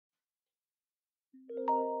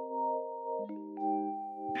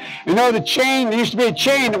You know the chain, there used to be a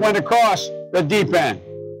chain that went across the deep end.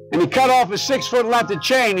 And he cut off a 6-foot length of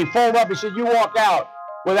chain. He folded up, he said, you walk out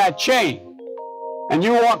with that chain. And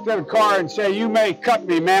you walk to the car and say, you may cut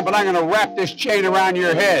me, man, but I'm going to wrap this chain around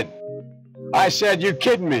your head. I said, you're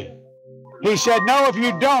kidding me. He said, no, if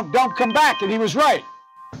you don't come back. And he was right.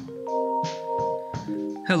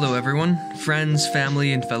 Hello, everyone, friends,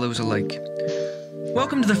 family, and fellows alike.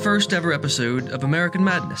 Welcome to the first ever episode of American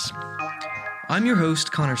Madness. I'm your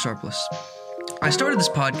host, Connor Sharpless. I started this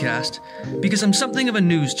podcast because I'm something of a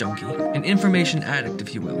news junkie, an information addict,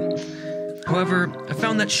 if you will. However, I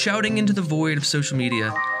found that shouting into the void of social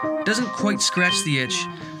media doesn't quite scratch the itch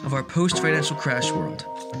of our post-financial crash world.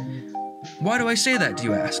 Why do I say that, do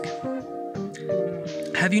you ask?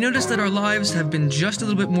 Have you noticed that our lives have been just a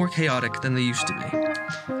little bit more chaotic than they used to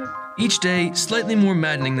be? Each day, slightly more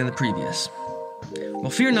maddening than the previous. Well,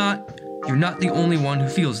 fear not, you're not the only one who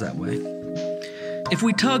feels that way. If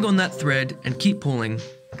we tug on that thread and keep pulling,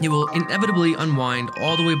 it will inevitably unwind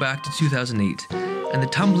all the way back to 2008 and the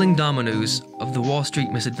tumbling dominoes of the Wall Street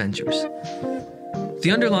misadventures.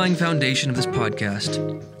 The underlying foundation of this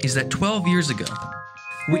podcast is that 12 years ago,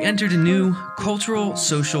 we entered a new cultural,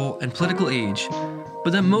 social, and political age,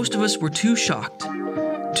 but that most of us were too shocked,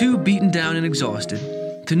 too beaten down and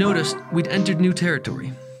exhausted to notice we'd entered new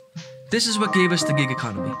territory. This is what gave us the gig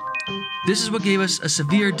economy. This is what gave us a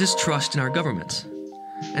severe distrust in our governments.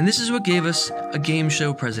 And this is what gave us a game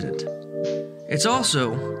show president. It's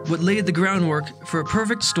also what laid the groundwork for a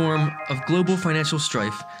perfect storm of global financial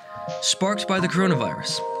strife sparked by the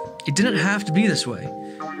coronavirus. It didn't have to be this way,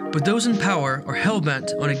 but those in power are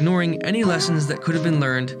hell-bent on ignoring any lessons that could have been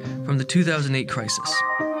learned from the 2008 crisis.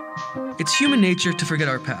 It's human nature to forget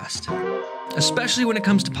our past. Especially when it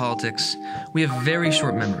comes to politics, we have very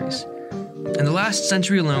short memories. In the last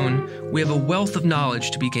century alone, we have a wealth of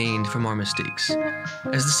knowledge to be gained from our mistakes.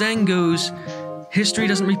 As the saying goes, history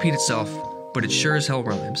doesn't repeat itself, but it sure as hell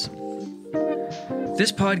rhymes.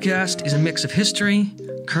 This podcast is a mix of history,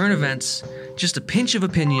 current events, just a pinch of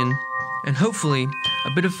opinion, and hopefully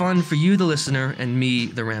a bit of fun for you, the listener, and me,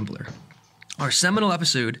 the rambler. Our seminal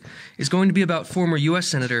episode is going to be about former U.S.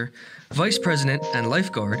 Senator, Vice President, and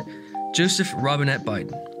lifeguard, Joseph Robinette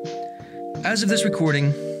Biden. As of this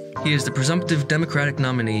recording, he is the presumptive Democratic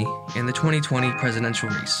nominee in the 2020 presidential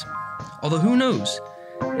race. Although who knows?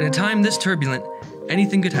 In a time this turbulent,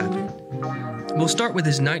 anything could happen. We'll start with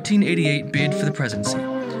his 1988 bid for the presidency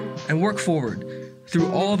and work forward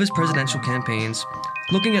through all of his presidential campaigns,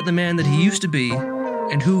 looking at the man that he used to be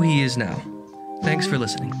and who he is now. Thanks for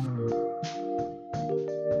listening.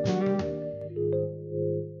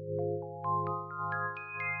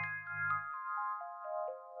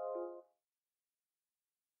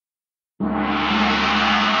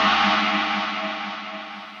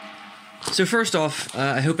 So first off,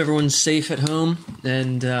 I hope everyone's safe at home,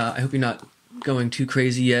 and I hope you're not going too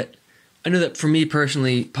crazy yet. I know that for me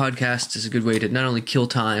personally, podcasts is a good way to not only kill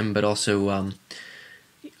time, but also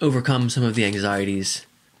overcome some of the anxieties.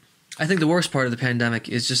 I think the worst part of the pandemic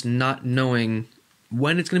is just not knowing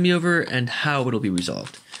when it's going to be over and how it'll be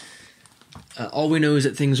resolved. All we know is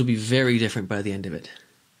that things will be very different by the end of it.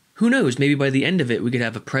 Who knows, maybe by the end of it we could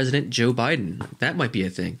have a President Joe Biden. That might be a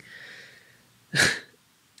thing.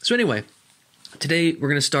 So anyway, today we're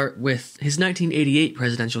going to start with his 1988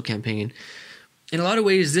 presidential campaign. In a lot of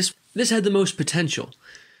ways, this had the most potential.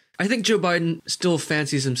 I think Joe Biden still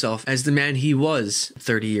fancies himself as the man he was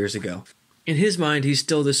 30 years ago. In his mind, he's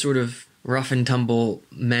still this sort of rough and tumble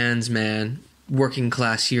man's man, working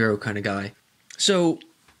class hero kind of guy. So,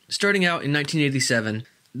 starting out in 1987,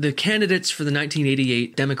 the candidates for the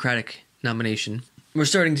 1988 Democratic nomination were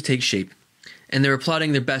starting to take shape. And they were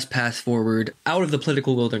plotting their best path forward out of the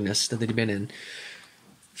political wilderness that they'd been in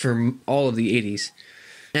for all of the 80s.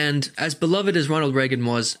 And as beloved as Ronald Reagan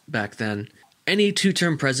was back then, any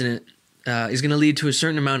two-term president is going to lead to a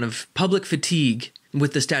certain amount of public fatigue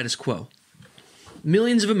with the status quo.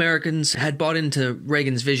 Millions of Americans had bought into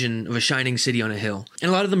Reagan's vision of a shining city on a hill. And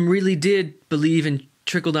a lot of them really did believe in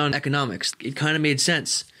trickle-down economics. It kind of made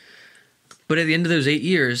sense. But at the end of those 8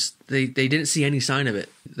 years, they didn't see any sign of it.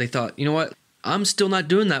 They thought, you know what? I'm still not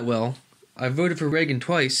doing that well. I voted for Reagan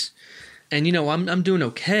twice, and I'm doing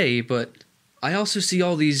okay, but I also see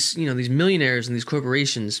all these these millionaires and these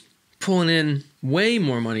corporations pulling in way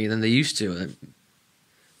more money than they used to.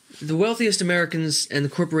 The wealthiest Americans and the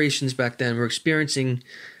corporations back then were experiencing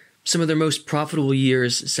some of their most profitable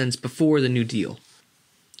years since before the New Deal.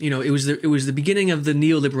 It was the beginning of the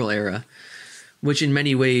neoliberal era, which in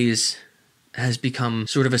many ways has become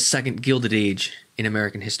sort of a second Gilded Age in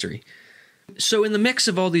American history. So in the mix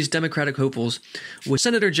of all these Democratic hopefuls was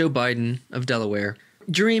Senator Joe Biden of Delaware,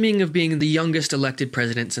 dreaming of being the youngest elected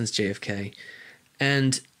president since JFK.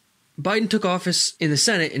 And Biden took office in the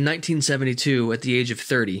Senate in 1972 at the age of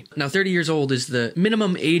 30. Now, 30 years old is the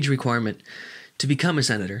minimum age requirement to become a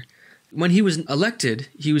senator. When he was elected,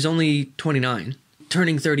 he was only 29,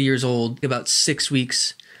 turning 30 years old about 6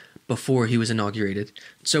 weeks before he was inaugurated.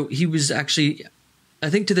 So he was actually, I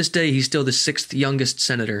think to this day, he's still the 6th youngest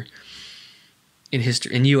senator in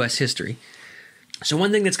history, in U.S. history. So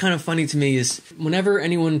one thing that's kind of funny to me is whenever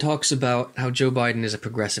anyone talks about how Joe Biden is a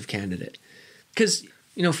progressive candidate, because,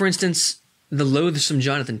 you know, for instance, the loathsome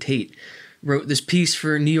Jonathan Tate wrote this piece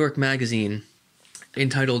for New York Magazine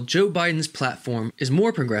entitled "Joe Biden's Platform is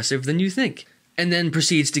More Progressive Than You Think," and then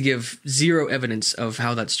proceeds to give zero evidence of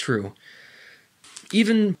how that's true.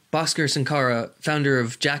 Even Bhaskar Sankara, founder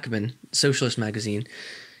of Jacobin, socialist magazine,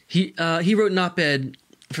 he wrote an op-ed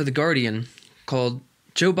for The Guardian called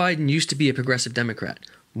 "Joe Biden Used to Be a Progressive Democrat.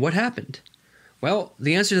 What happened?" Well,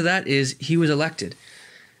 the answer to that is he was elected.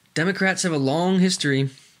 Democrats have a long history,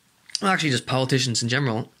 well, actually just politicians in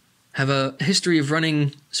general, have a history of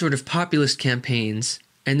running sort of populist campaigns,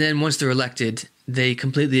 and then once they're elected, they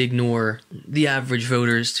completely ignore the average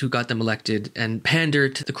voters who got them elected and pander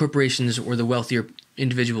to the corporations or the wealthier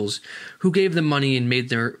individuals who gave them money and made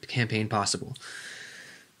their campaign possible.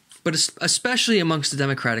 But especially amongst the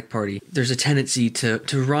Democratic Party, there's a tendency to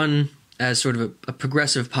run as sort of a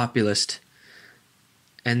progressive populist,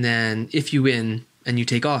 and then if you win and you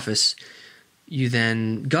take office, you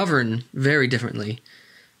then govern very differently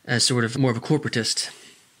as sort of more of a corporatist.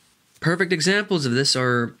 Perfect examples of this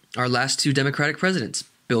are our last two Democratic presidents,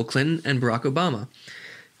 Bill Clinton and Barack Obama.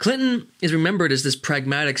 Clinton is remembered as this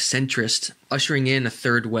pragmatic centrist, ushering in a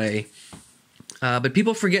third way. But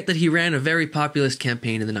people forget that he ran a very populist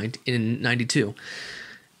campaign in 92.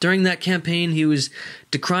 During that campaign, he was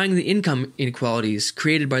decrying the income inequalities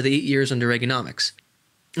created by the 8 years under Reaganomics.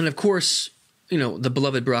 And of course, you know, the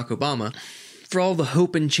beloved Barack Obama, for all the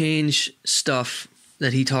hope and change stuff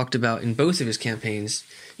that he talked about in both of his campaigns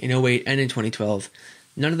in 2008 and in 2012,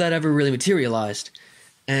 none of that ever really materialized.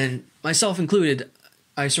 And myself included,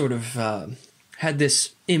 I sort of had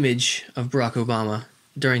this image of Barack Obama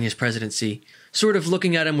during his presidency, sort of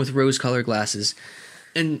looking at him with rose-colored glasses.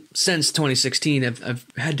 And since 2016, I've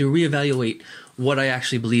had to reevaluate what I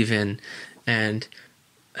actually believe in and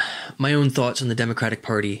my own thoughts on the Democratic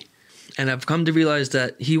Party. And I've come to realize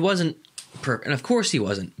that he wasn't perfect. And of course he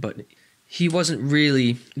wasn't, but he wasn't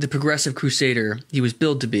really the progressive crusader he was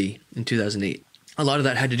billed to be in 2008. A lot of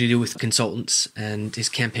that had to do with consultants and his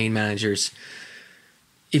campaign managers.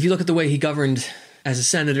 If you look at the way he governed as a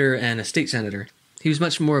senator and a state senator, he was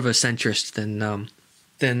much more of a centrist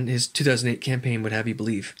than his 2008 campaign would have you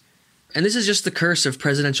believe. And this is just the curse of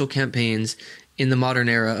presidential campaigns in the modern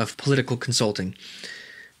era of political consulting.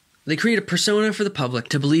 They create a persona for the public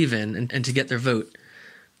to believe in and to get their vote,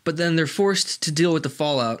 but then they're forced to deal with the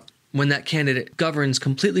fallout when that candidate governs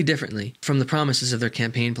completely differently from the promises of their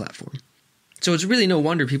campaign platform. So it's really no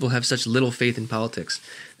wonder people have such little faith in politics.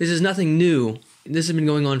 This is nothing new. This has been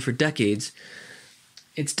going on for decades.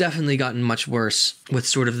 It's definitely gotten much worse with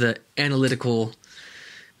sort of the analytical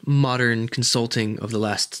modern consulting of the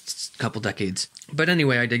last couple decades. But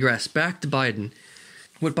anyway, I digress. Back to Biden.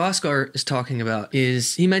 What Bhaskar is talking about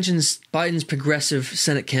is he mentions Biden's progressive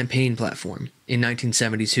Senate campaign platform in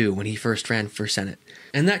 1972 when he first ran for Senate.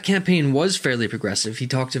 And that campaign was fairly progressive. He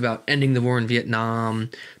talked about ending the war in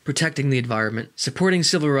Vietnam, protecting the environment, supporting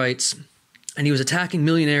civil rights, and he was attacking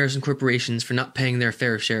millionaires and corporations for not paying their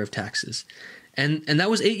fair share of taxes. And that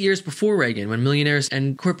was 8 years before Reagan, when millionaires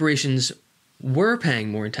and corporations were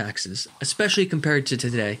paying more in taxes, especially compared to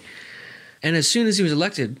today. And as soon as he was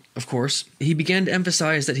elected, of course, he began to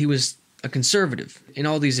emphasize that he was a conservative in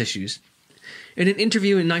all these issues. In an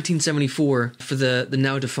interview in 1974 for the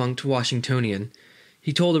now-defunct Washingtonian,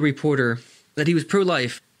 he told a reporter that he was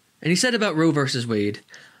pro-life, and he said about Roe versus Wade,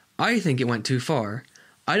 "I think it went too far.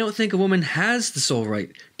 I don't think a woman has the sole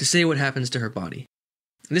right to say what happens to her body."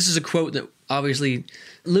 And this is a quote that obviously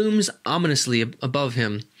looms ominously above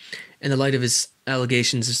him in the light of his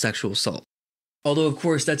allegations of sexual assault. Although, of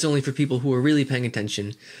course, that's only for people who are really paying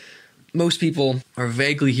attention. Most people are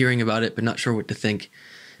vaguely hearing about it but not sure what to think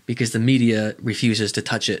because the media refuses to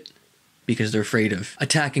touch it because they're afraid of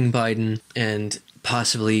attacking Biden and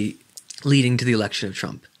possibly leading to the election of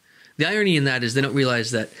Trump. The irony in that is they don't realize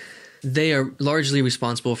that they are largely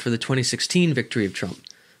responsible for the 2016 victory of Trump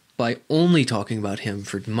by only talking about him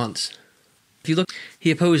for months. If you look, he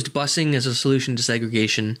opposed busing as a solution to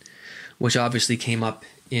segregation, which obviously came up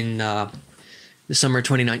in the summer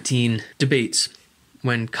 2019 debates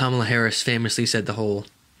when Kamala Harris famously said the whole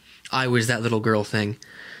 "I was that little girl" thing.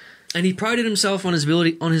 And he prided himself on his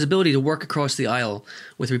ability to work across the aisle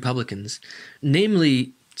with Republicans,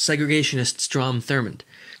 namely segregationist Strom Thurmond,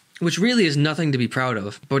 which really is nothing to be proud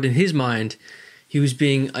of. But in his mind, he was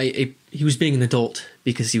being an adult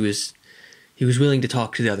because he was willing to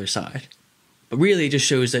talk to the other side. But really, it just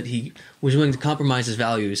shows that he was willing to compromise his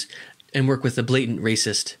values and work with a blatant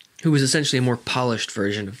racist who was essentially a more polished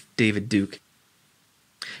version of David Duke.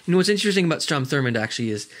 You know, what's interesting about Strom Thurmond actually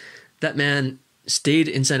is that man stayed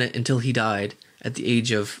in Senate until he died at the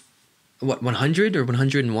age of, 100 or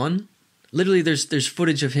 101? Literally, there's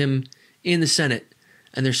footage of him in the Senate,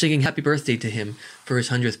 and they're singing happy birthday to him for his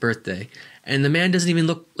 100th birthday. And the man doesn't even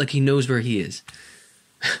look like he knows where he is.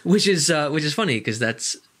 which is funny, because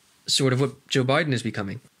that's sort of what Joe Biden is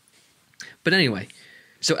becoming. But anyway,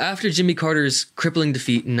 so after Jimmy Carter's crippling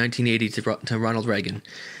defeat in 1980 to Ronald Reagan,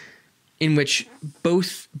 in which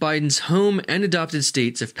both Biden's home and adopted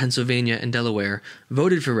states of Pennsylvania and Delaware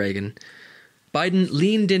voted for Reagan, Biden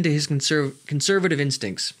leaned into his conservative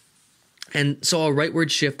instincts and saw a rightward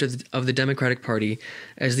shift of the Democratic Party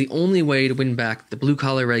as the only way to win back the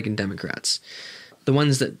blue-collar Reagan Democrats, the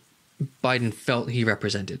ones that Biden felt he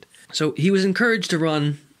represented. So he was encouraged to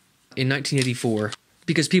run in 1984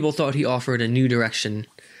 because people thought he offered a new direction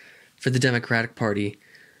for the Democratic Party,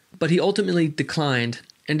 but he ultimately declined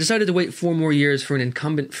and decided to wait 4 more years for an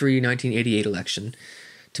incumbent-free 1988 election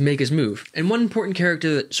to make his move. And one important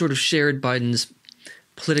character that sort of shared Biden's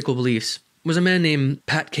political beliefs was a man named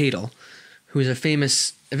Pat Cadell, who is a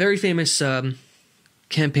very famous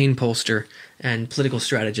campaign pollster and political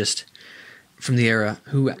strategist from the era,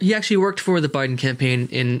 who he actually worked for the Biden campaign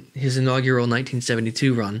in his inaugural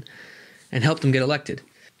 1972 run and helped him get elected.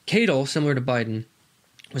 Cadell, similar to Biden,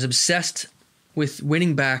 was obsessed with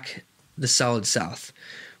winning back the Solid South,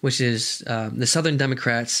 which is the Southern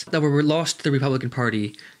Democrats that were lost to the Republican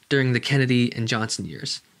Party during the Kennedy and Johnson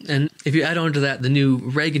years. And if you add on to that the new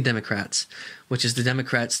Reagan Democrats, which is the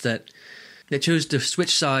Democrats that chose to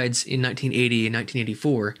switch sides in 1980 and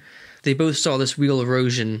 1984, they both saw this real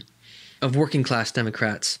erosion of working-class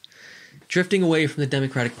Democrats drifting away from the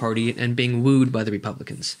Democratic Party and being wooed by the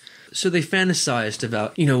Republicans. So they fantasized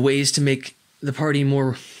about, ways to make the party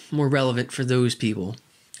more relevant for those people.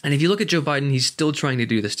 And if you look at Joe Biden, he's still trying to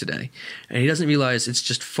do this today. And he doesn't realize it's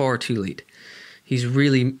just far too late. He's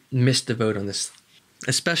really missed the boat on this,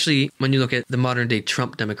 especially when you look at the modern-day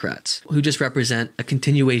Trump Democrats, who just represent a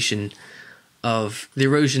continuation of the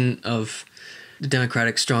erosion of the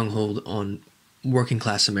Democratic stronghold on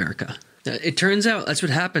working-class America. It turns out that's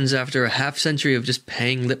what happens after a half-century of just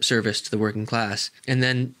paying lip service to the working class and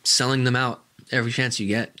then selling them out every chance you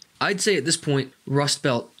get. I'd say at this point, Rust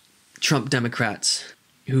Belt Trump Democrats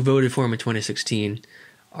who voted for him in 2016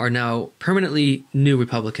 are now permanently new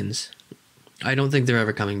Republicans. I don't think they're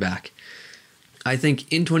ever coming back. I think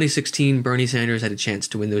in 2016, Bernie Sanders had a chance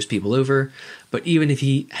to win those people over, but even if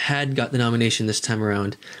he had got the nomination this time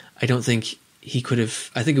around, I don't think he could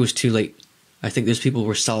have. I think it was too late. I think those people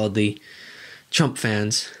were solidly Trump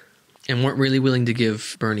fans and weren't really willing to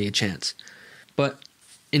give Bernie a chance. But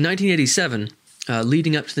in 1987,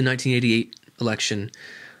 leading up to the 1988 election,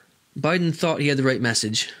 Biden thought he had the right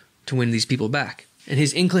message to win these people back. And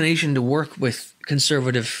his inclination to work with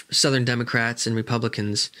conservative Southern Democrats and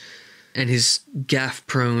Republicans and his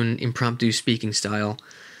gaffe-prone, impromptu speaking style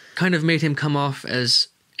kind of made him come off as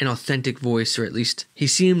an authentic voice, or at least he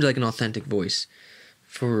seemed like an authentic voice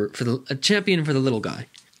for a champion for the little guy.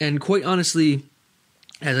 And quite honestly,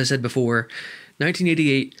 as I said before,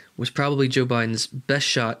 1988 was probably Joe Biden's best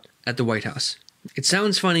shot at the White House. It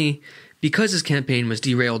sounds funny because his campaign was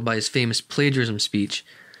derailed by his famous plagiarism speech,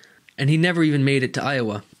 and he never even made it to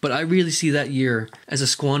Iowa. But I really see that year as a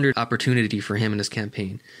squandered opportunity for him and his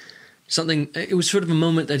campaign. It was sort of a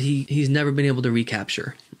moment that he's never been able to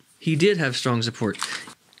recapture. He did have strong support,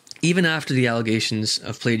 even after the allegations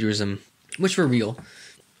of plagiarism, which were real.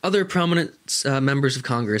 Other prominent members of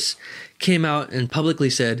Congress came out and publicly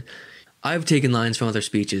said, "I've taken lines from other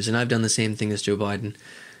speeches, and I've done the same thing as Joe Biden."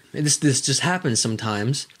 And this just happens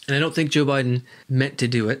sometimes, and I don't think Joe Biden meant to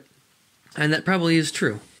do it, and that probably is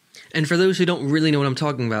true. And for those who don't really know what I'm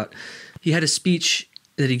talking about, he had a speech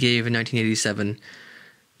that he gave in 1987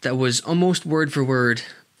 that was almost word for word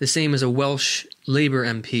the same as a Welsh Labour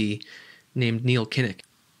MP named Neil Kinnock.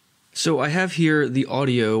 So I have here the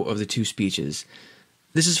audio of the two speeches.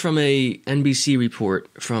 This is from a NBC report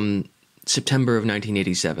from September of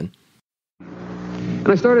 1987. And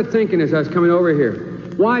I started thinking as I was coming over here,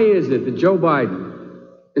 why is it that Joe Biden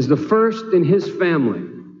is the first in his family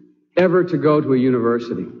ever to go to a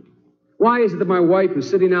university? Why is it that my wife is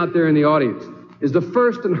sitting out there in the audience is the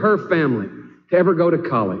first in her family to ever go to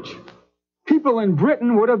college. People in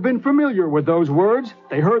Britain would have been familiar with those words.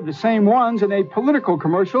 They heard the same ones in a political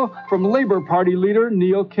commercial from Labour Party leader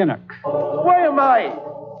Neil Kinnock. Why am I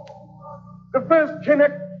the first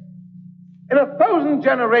Kinnock in 1,000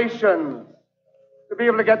 generations to be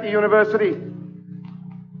able to get to university?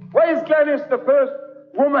 Why is Gladys the first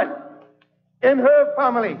woman in her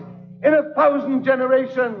family in 1,000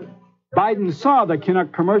 generations? Biden saw the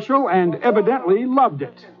Kinnock commercial and evidently loved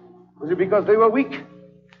it. Was it because they were weak?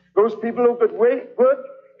 Those people who could work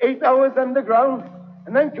 8 hours underground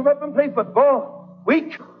and then come up and play football?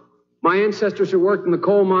 Weak? My ancestors who worked in the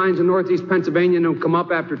coal mines in northeast Pennsylvania and who come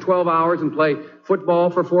up after 12 hours and play football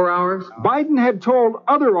for 4 hours? Biden had told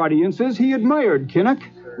other audiences he admired Kinnock,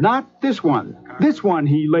 not this one. This one,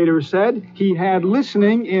 he later said, he had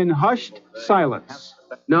listening in hushed silence.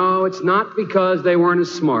 No, it's not because they weren't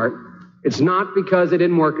as smart. It's not because they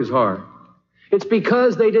didn't work as hard. It's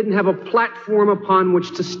because they didn't have a platform upon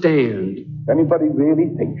which to stand. Anybody really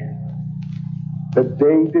think that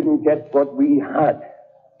they didn't get what we had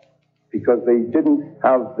because they didn't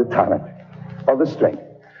have the talent or the strength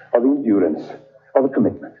or the endurance or the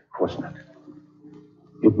commitment? Of course not.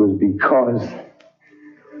 It was because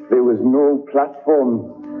there was no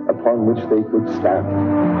platform upon which they could stand.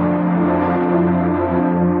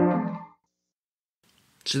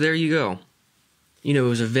 So there you go. You know, it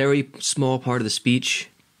was a very small part of the speech.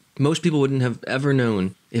 Most people wouldn't have ever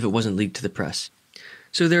known if it wasn't leaked to the press.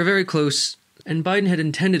 So they're very close, and Biden had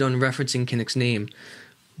intended on referencing Kinnock's name,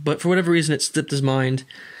 but for whatever reason it slipped his mind,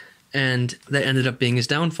 and that ended up being his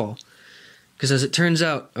downfall. Because as it turns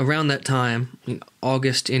out, around that time, in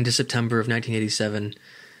August into September of 1987,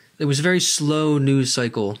 there was a very slow news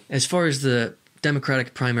cycle as far as the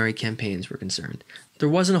Democratic primary campaigns were concerned. There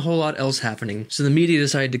wasn't a whole lot else happening, so the media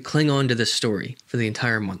decided to cling on to this story for the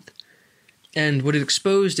entire month. And what it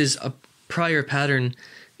exposed is a prior pattern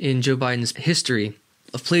in Joe Biden's history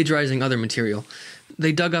of plagiarizing other material.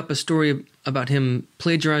 They dug up a story about him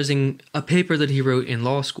plagiarizing a paper that he wrote in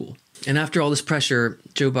law school. And after all this pressure,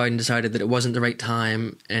 Joe Biden decided that it wasn't the right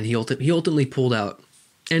time, and he ultimately pulled out,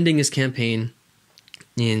 ending his campaign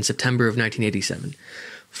in September of 1987,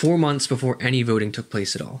 4 months before any voting took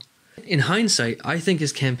place at all. In hindsight, I think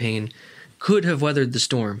his campaign could have weathered the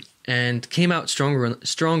storm and came out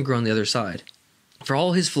stronger on the other side. For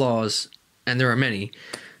all his flaws, and there are many,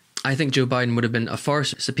 I think Joe Biden would have been a far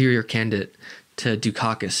superior candidate to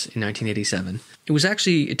Dukakis in 1987. It was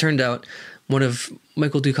actually, it turned out, one of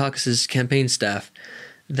Michael Dukakis' campaign staff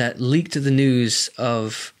that leaked the news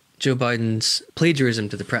of Joe Biden's plagiarism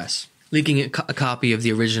to the press, leaking a copy of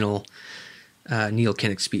the original Neil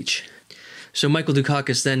Kinnock speech. So Michael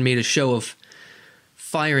Dukakis then made a show of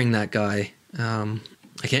firing that guy. I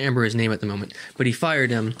can't remember his name at the moment, but he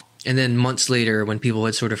fired him. And then months later, when people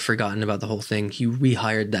had sort of forgotten about the whole thing, he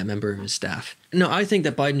rehired that member of his staff. No, I think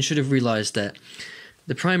that Biden should have realized that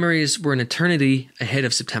the primaries were an eternity ahead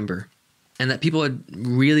of September, and that people had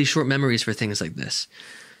really short memories for things like this.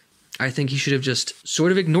 I think he should have just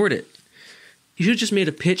sort of ignored it. He should have just made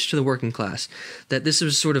a pitch to the working class that this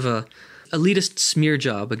was sort of a elitist smear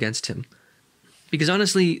job against him. Because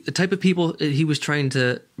honestly, the type of people he was trying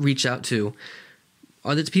to reach out to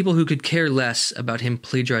are the people who could care less about him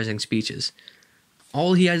plagiarizing speeches.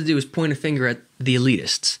 All he had to do was point a finger at the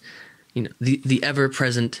elitists, you know, the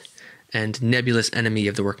ever-present and nebulous enemy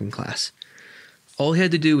of the working class. All he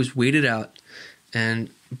had to do was wait it out, and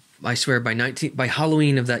I swear by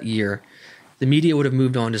Halloween of that year, the media would have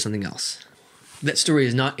moved on to something else. That story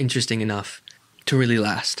is not interesting enough to really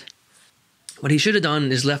last. What he should have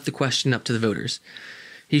done is left the question up to the voters.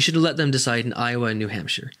 He should have let them decide in Iowa and New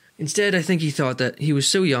Hampshire. Instead, I think he thought that he was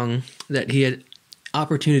so young that he had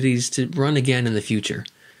opportunities to run again in the future,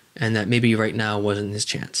 and that maybe right now wasn't his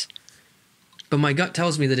chance. But my gut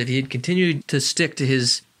tells me that if he had continued to stick to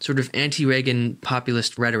his sort of anti-Reagan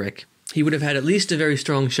populist rhetoric, he would have had at least a very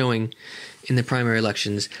strong showing in the primary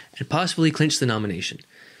elections and possibly clinched the nomination,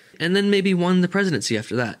 and then maybe won the presidency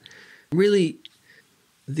after that. Really,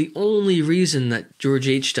 the only reason that George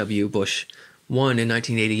H.W. Bush won in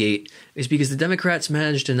 1988 is because the Democrats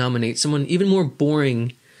managed to nominate someone even more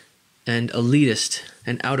boring and elitist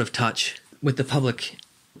and out of touch with the public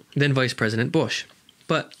than Vice President Bush.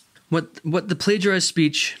 But what the plagiarized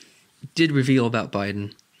speech did reveal about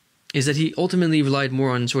Biden is that he ultimately relied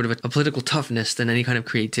more on sort of a political toughness than any kind of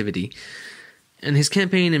creativity. And his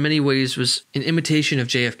campaign in many ways was an imitation of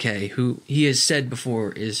JFK, who he has said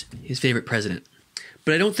before is his favorite president.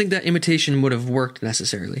 But I don't think that imitation would have worked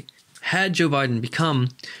necessarily. Had Joe Biden become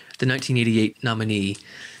the 1988 nominee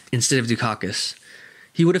instead of Dukakis,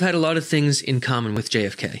 he would have had a lot of things in common with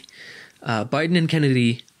JFK. Biden and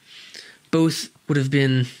Kennedy both would have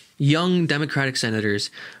been young Democratic senators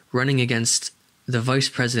running against the vice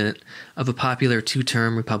president of a popular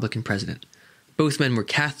two-term Republican president. Both men were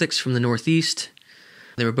Catholics from the Northeast.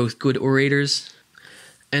 They were both good orators.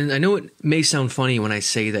 And I know it may sound funny when I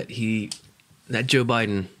say that Joe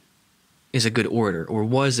Biden is a good orator, or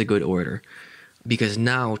was a good orator, because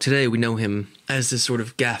today we know him as this sort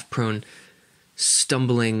of gaffe-prone,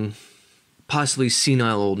 stumbling, possibly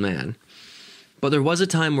senile old man. But there was a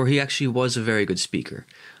time where he actually was a very good speaker.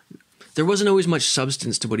 There wasn't always much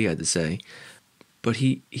substance to what he had to say, but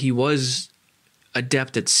he was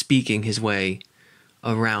adept at speaking his way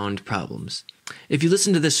around problems. If you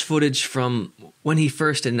listen to this footage from when he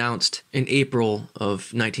first announced in April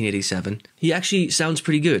of 1987, he actually sounds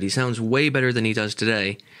pretty good. He sounds way better than he does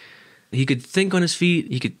today. He could think on his feet,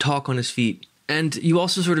 he could talk on his feet, and you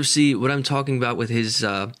also sort of see what I'm talking about with his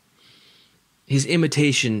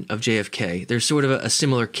imitation of JFK. There's sort of a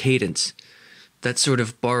similar cadence that's sort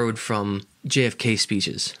of borrowed from JFK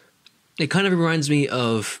speeches. It kind of reminds me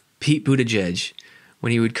of Pete Buttigieg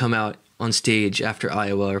when he would come out on stage after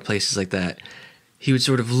Iowa or places like that. He would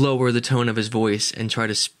sort of lower the tone of his voice and try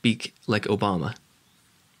to speak like Obama.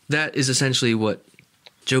 That is essentially what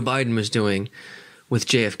Joe Biden was doing with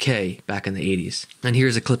JFK back in the 80s. And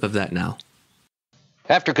here's a clip of that now.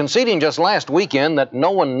 After conceding just last weekend that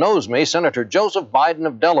no one knows me, Senator Joseph Biden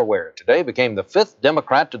of Delaware today became the 5th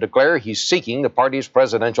Democrat to declare he's seeking the party's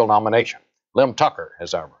presidential nomination. Lim Tucker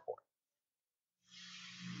has our report.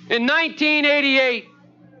 In 1988,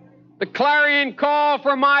 the clarion call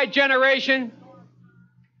for my generation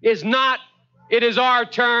is not, "It is our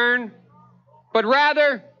turn," but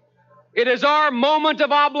rather, "It is our moment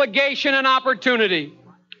of obligation and opportunity."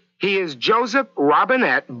 He is Joseph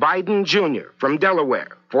Robinette Biden Jr. from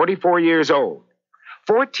Delaware, 44 years old,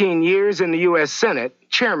 14 years in the U.S. Senate,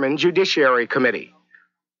 Chairman Judiciary Committee,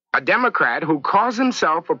 a Democrat who calls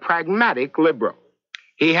himself a pragmatic liberal.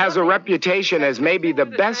 He has a reputation as maybe the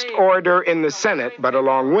best orator in the Senate, but a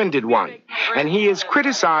long-winded one. And he is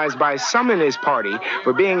criticized by some in his party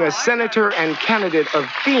for being a senator and candidate of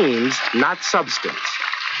themes, not substance.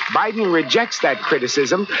 Biden rejects that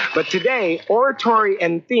criticism, but today, oratory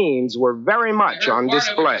and themes were very much on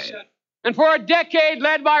display. And for a decade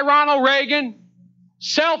led by Ronald Reagan,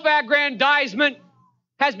 self-aggrandizement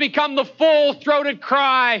has become the full-throated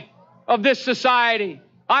cry of this society.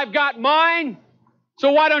 I've got mine,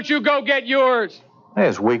 so why don't you go get yours?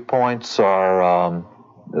 His weak points are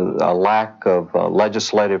a lack of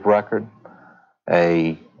legislative record,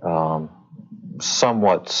 a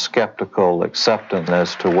somewhat skeptical acceptance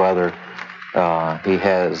as to whether he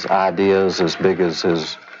has ideas as big as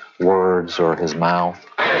his words or his mouth.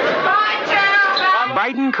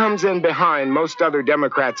 Biden comes in behind most other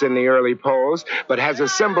Democrats in the early polls, but has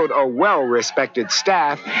assembled a well-respected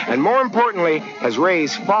staff, and more importantly, has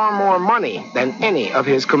raised far more money than any of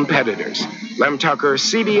his competitors. Lem Tucker,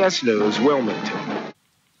 CBS News, Wilmington.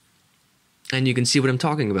 And you can see what I'm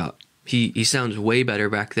talking about. He sounds way better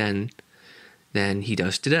back then than he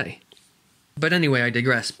does today. But anyway, I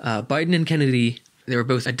digress. Biden and Kennedy, they were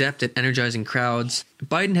both adept at energizing crowds.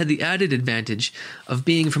 Biden had the added advantage of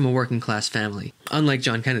being from a working-class family, unlike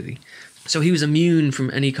John Kennedy. So he was immune from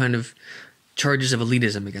any kind of charges of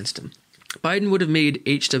elitism against him. Biden would have made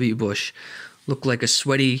H.W. Bush look like a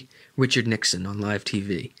sweaty Richard Nixon on live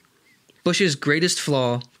TV. Bush's greatest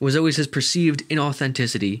flaw was always his perceived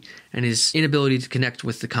inauthenticity and his inability to connect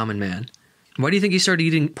with the common man. Why do you think he started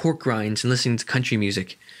eating pork rinds and listening to country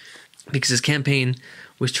music? Because his campaign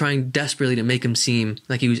was trying desperately to make him seem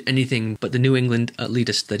like he was anything but the New England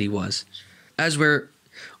elitist that he was. As where,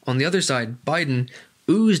 on the other side, Biden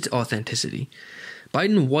oozed authenticity.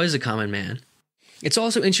 Biden was a common man. It's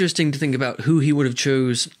also interesting to think about who he would have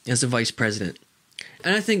chose as the vice president.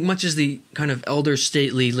 And I think much as the kind of elder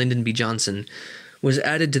stately Lyndon B. Johnson was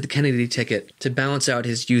added to the Kennedy ticket to balance out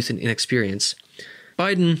his youth and inexperience,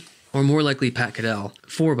 Biden, or more likely Pat Caddell,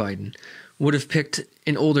 for Biden, would have picked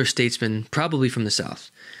an older statesman, probably from the South.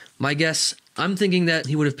 My guess, I'm thinking that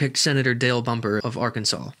he would have picked Senator Dale Bumper of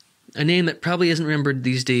Arkansas, a name that probably isn't remembered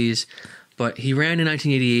these days, but he ran in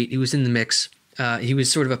 1988, he was in the mix, he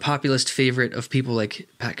was sort of a populist favorite of people like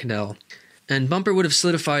Pat Caddell, and Bumper would have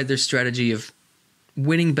solidified their strategy of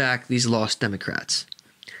winning back these lost Democrats.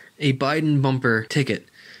 A Biden-Bumper ticket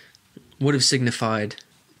would have signified,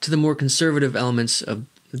 to the more conservative elements of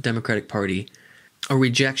the Democratic Party, a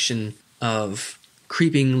rejection of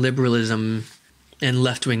creeping liberalism and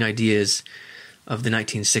left-wing ideas of the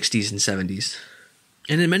 1960s and 70s.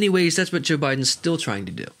 And in many ways, that's what Joe Biden's still trying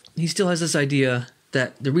to do. He still has this idea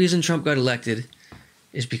that the reason Trump got elected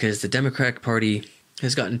is because the Democratic Party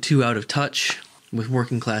has gotten too out of touch with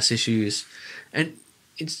working class issues. And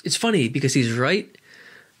it's funny because he's right,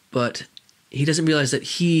 but he doesn't realize that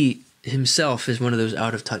he himself is one of those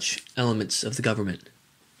out of touch elements of the government.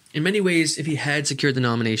 In many ways, if he had secured the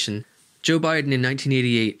nomination, Joe Biden in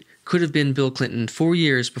 1988 could have been Bill Clinton 4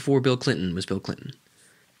 years before Bill Clinton was Bill Clinton.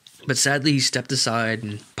 But sadly, he stepped aside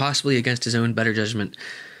and, possibly against his own better judgment,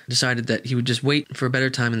 decided that he would just wait for a better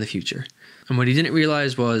time in the future. And what he didn't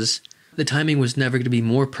realize was the timing was never going to be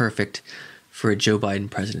more perfect for a Joe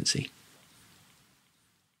Biden presidency.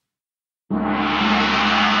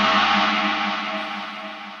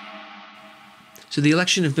 So the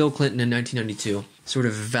election of Bill Clinton in 1992 sort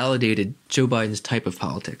of validated Joe Biden's type of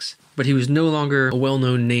politics, but he was no longer a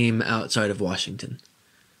well-known name outside of Washington.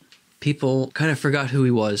 People kind of forgot who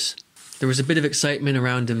he was. There was a bit of excitement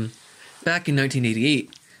around him back in 1988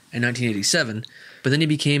 and 1987, but then he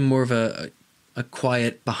became more of a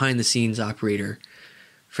quiet, behind-the-scenes operator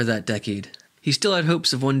for that decade. He still had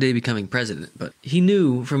hopes of one day becoming president, but he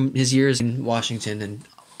knew from his years in Washington and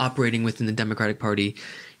operating within the Democratic Party,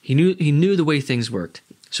 he knew the way things worked.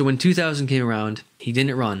 So when 2000 came around, he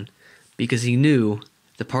didn't run because he knew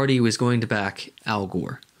the party was going to back Al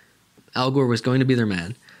Gore. Al Gore was going to be their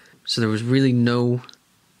man. So there was really no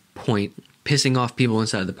point pissing off people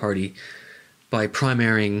inside the party by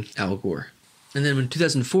primarying Al Gore. And then when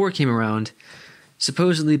 2004 came around,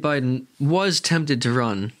 supposedly Biden was tempted to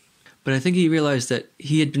run, but I think he realized that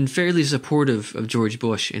he had been fairly supportive of George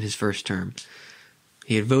Bush in his first term.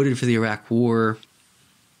 He had voted for the Iraq War,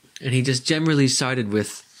 and he just generally sided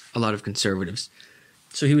with a lot of conservatives.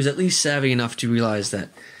 So he was at least savvy enough to realize that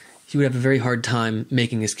he would have a very hard time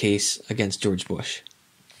making his case against George Bush.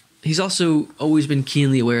 He's also always been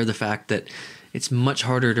keenly aware of the fact that it's much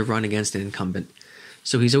harder to run against an incumbent.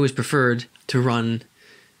 So he's always preferred to run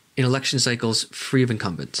in election cycles free of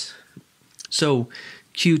incumbents. So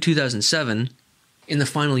Q 2007, in the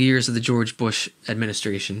final years of the George Bush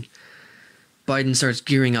administration, Biden starts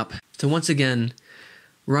gearing up to once again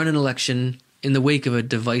run an election in the wake of a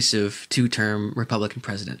divisive two-term Republican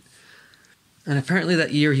president. And apparently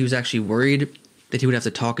that year he was actually worried that he would have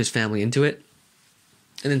to talk his family into it.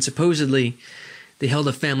 And then supposedly they held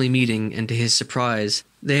a family meeting, and to his surprise,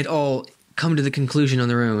 they had all come to the conclusion on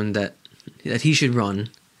their own that he should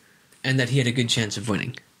run and that he had a good chance of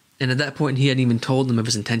winning. And at that point he hadn't even told them of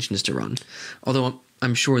his intentions to run, although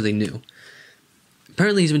I'm sure they knew.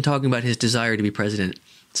 Apparently he's been talking about his desire to be president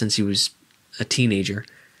since he was a teenager.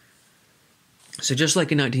 So just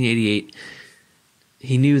like in 1988,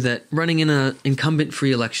 he knew that running in an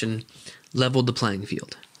incumbent-free election leveled the playing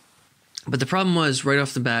field. But the problem was, right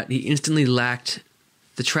off the bat, he instantly lacked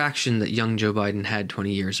the traction that young Joe Biden had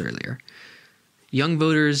 20 years earlier. Young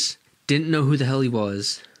voters didn't know who the hell he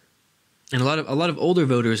was, and a lot of older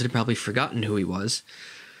voters had probably forgotten who he was.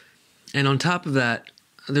 And on top of that,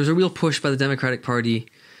 there was a real push by the Democratic Party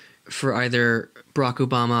for either Barack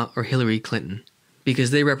Obama or Hillary Clinton,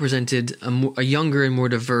 because they represented a younger and more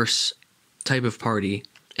diverse type of party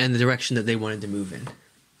and the direction that they wanted to move in.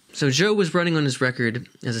 So Joe was running on his record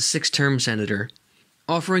as a 6-term senator,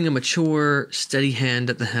 offering a mature, steady hand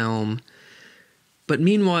at the helm. But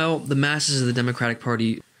meanwhile, the masses of the Democratic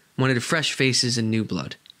Party wanted fresh faces and new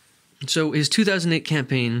blood. So his 2008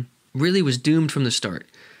 campaign really was doomed from the start.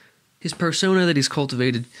 His persona that he's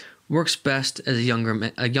cultivated works best as a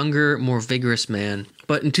younger, more vigorous man.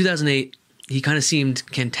 But in 2008, he kind of seemed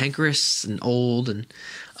cantankerous and old and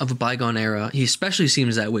of a bygone era. He especially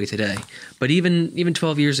seems that way today. But even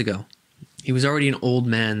 12 years ago, he was already an old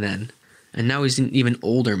man then. And now he's an even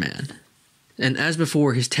older man. And as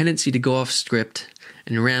before, his tendency to go off script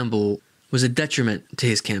and ramble was a detriment to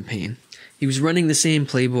his campaign. He was running the same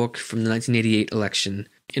playbook from the 1988 election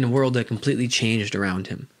in a world that completely changed around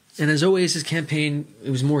him. And as always, his campaign, it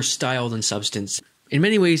was more style than substance. In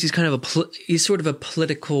many ways, he's sort of a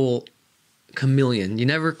political chameleon. You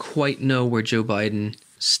never quite know where Joe Biden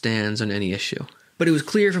stands on any issue. But it was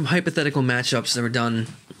clear from hypothetical matchups that were done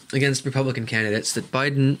against Republican candidates that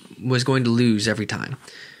Biden was going to lose every time.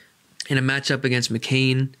 In a matchup against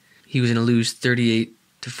McCain, he was going to lose 38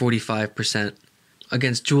 to 45%.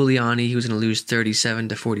 Against Giuliani, he was going to lose 37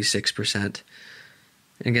 to 46%.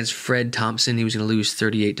 Against Fred Thompson, he was going to lose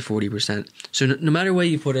 38 to 40%. So no matter way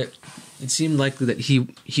you put it, it seemed likely that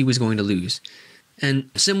he was going to lose.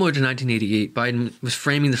 And similar to 1988, Biden was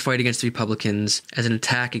framing the fight against the Republicans as an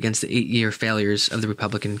attack against the 8-year failures of the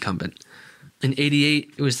Republican incumbent. In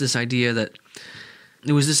 88, it was this idea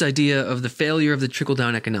of the failure of the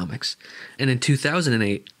trickle-down economics. And in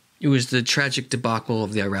 2008, it was the tragic debacle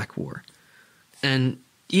of the Iraq War. And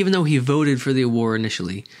even though he voted for the war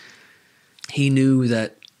initially, he knew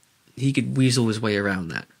that he could weasel his way around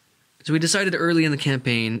that. So he decided early in the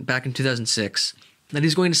campaign, back in 2006, that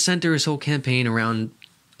he's going to center his whole campaign around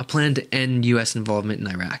a plan to end U.S. involvement in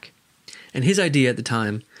Iraq. And his idea at the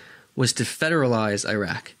time was to federalize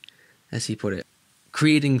Iraq, as he put it,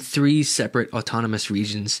 creating 3 separate autonomous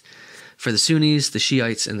regions for the Sunnis, the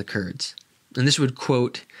Shiites, and the Kurds. And this would,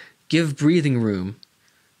 quote, give breathing room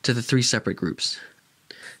to the 3 separate groups.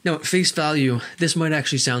 Now, at face value, this might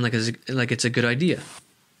actually sound like it's a good idea.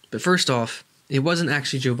 But first off, it wasn't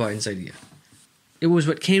actually Joe Biden's idea. It was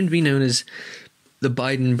what came to be known as the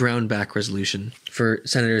Biden-Brownback resolution for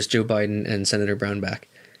Senators Joe Biden and Senator Brownback.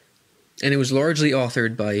 And it was largely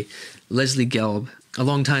authored by Leslie Gelb, a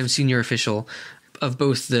longtime senior official of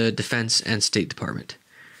both the Defense and State Department.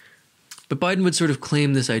 But Biden would sort of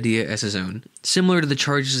claim this idea as his own, similar to the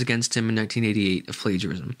charges against him in 1988 of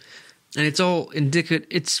plagiarism. And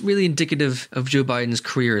it's really indicative of Joe Biden's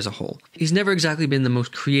career as a whole. He's never exactly been the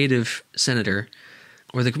most creative senator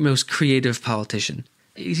or the most creative politician.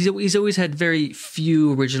 He's always had very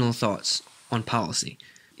few original thoughts on policy.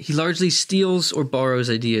 He largely steals or borrows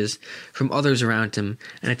ideas from others around him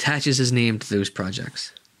and attaches his name to those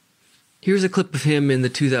projects. Here's a clip of him in the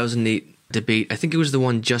 2008 debate. I think it was the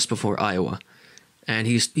one just before Iowa. And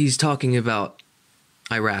he's talking about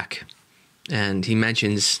Iraq. And he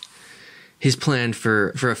mentions his plan for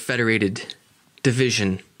a federated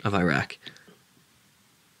division of Iraq.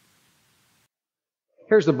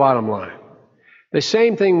 Here's the bottom line. The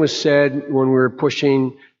same thing was said when we were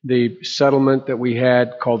pushing the settlement that we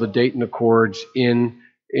had called the Dayton Accords in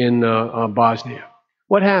Bosnia.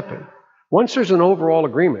 What happened? Once there's an overall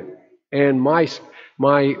agreement, and my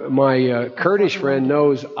Kurdish friend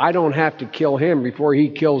knows I don't have to kill him before he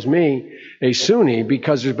kills me, a Sunni,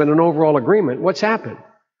 because there's been an overall agreement, what's happened?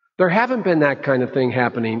 There haven't been that kind of thing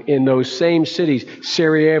happening in those same cities,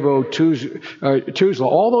 Sarajevo, Tuzla,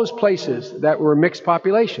 all those places that were mixed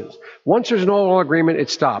populations. Once there's an overall agreement,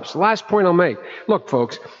 it stops. The last point I'll make. Look,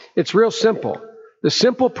 folks, it's real simple. The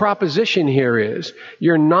simple proposition here is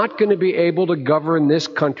you're not going to be able to govern this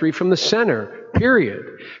country from the center,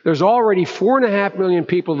 period. There's already 4.5 million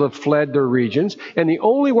people that have fled their regions, and the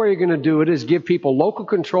only way you're going to do it is give people local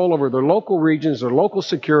control over their local regions, their local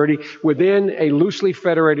security within a loosely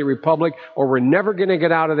federated republic, or we're never going to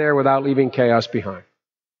get out of there without leaving chaos behind.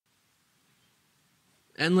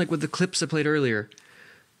 And like with the clips I played earlier,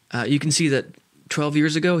 you can see that 12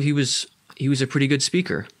 years ago he was a pretty good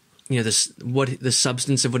speaker. You know, the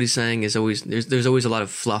substance of what he's saying is always there's always a lot of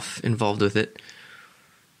fluff involved with it.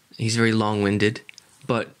 He's very long-winded,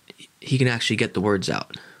 but he can actually get the words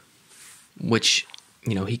out, which,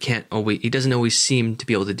 you know, he doesn't always seem to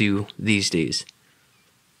be able to do these days.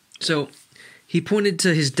 So he pointed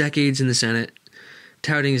to his decades in the Senate,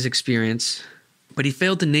 touting his experience, but he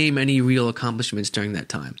failed to name any real accomplishments during that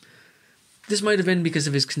time. This might have been because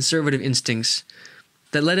of his conservative instincts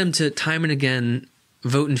that led him to time and again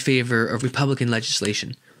vote in favor of Republican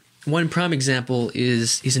legislation. One prime example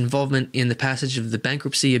is his involvement in the passage of the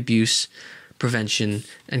Bankruptcy Abuse Prevention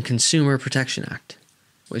and Consumer Protection Act,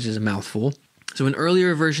 which is a mouthful. So an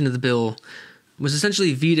earlier version of the bill was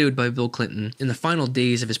essentially vetoed by Bill Clinton in the final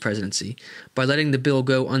days of his presidency by letting the bill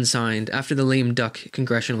go unsigned after the lame duck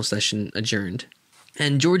congressional session adjourned.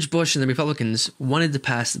 And George Bush and the Republicans wanted to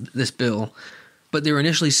pass this bill, but they were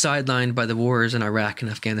initially sidelined by the wars in Iraq and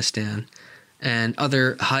Afghanistan and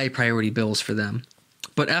other high-priority bills for them.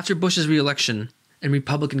 But after Bush's re-election and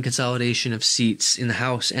Republican consolidation of seats in the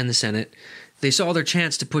House and the Senate, they saw their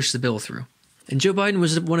chance to push the bill through. And Joe Biden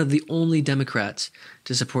was one of the only Democrats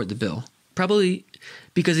to support the bill, probably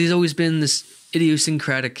because he's always been this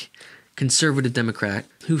idiosyncratic conservative Democrat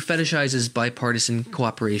who fetishizes bipartisan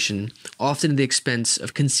cooperation, often at the expense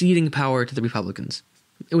of conceding power to the Republicans.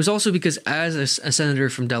 It was also because as a senator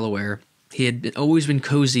from Delaware, he had always been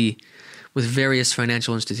cozy with various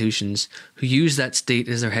financial institutions who used that state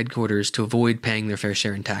as their headquarters to avoid paying their fair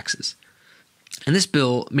share in taxes. And this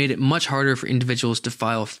bill made it much harder for individuals to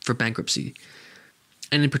file for bankruptcy,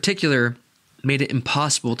 and in particular, made it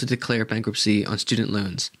impossible to declare bankruptcy on student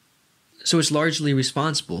loans. So it's largely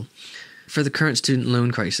responsible for the current student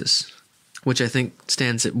loan crisis, which I think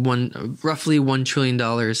stands at roughly $1 trillion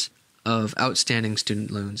of outstanding student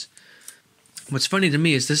loans. What's funny to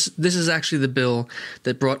me is this is actually the bill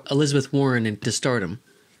that brought Elizabeth Warren into stardom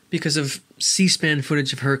because of C-SPAN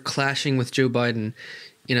footage of her clashing with Joe Biden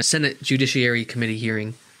in a Senate Judiciary Committee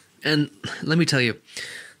hearing. And let me tell you,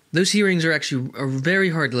 those hearings are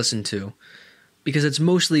very hard to listen to because it's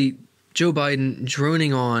mostly Joe Biden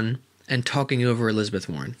droning on and talking over Elizabeth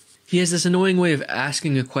Warren. He has this annoying way of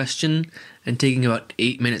asking a question and taking about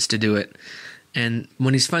 8 minutes to do it. And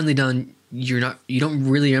when he's finally done, you don't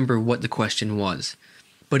really remember what the question was.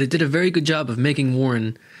 But it did a very good job of making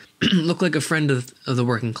Warren look like a friend of the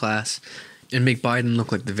working class and make Biden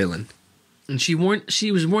look like the villain. And she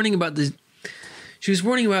was warning about the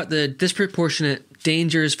disproportionate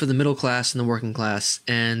dangers for the middle class and the working class,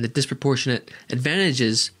 and the disproportionate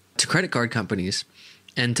advantages to credit card companies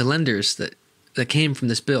and to lenders that came from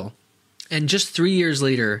this bill. And just 3 years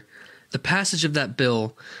later, the passage of that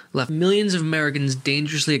bill left millions of Americans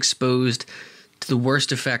dangerously exposed to the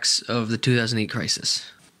worst effects of the 2008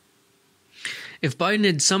 crisis. If Biden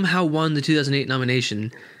had somehow won the 2008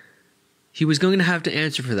 nomination, he was going to have to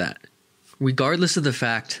answer for that, regardless of the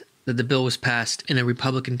fact that the bill was passed in a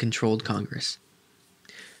Republican-controlled Congress.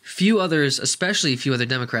 Few others, especially few other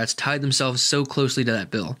Democrats, tied themselves so closely to that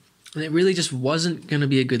bill, and it really just wasn't going to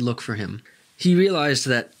be a good look for him. He realized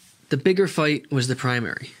that the bigger fight was the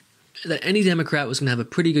primary, that any Democrat was going to have a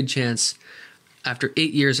pretty good chance after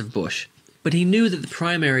 8 years of Bush. But he knew that the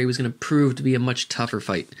primary was going to prove to be a much tougher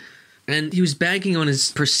fight. And he was banking on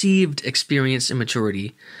his perceived experience and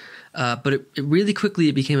maturity, but it really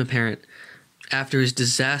quickly became apparent after his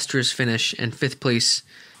disastrous finish and 5th place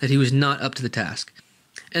that he was not up to the task.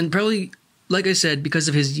 And probably, like I said, because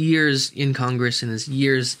of his years in Congress and his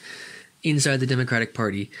years inside the Democratic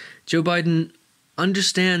Party, Joe Biden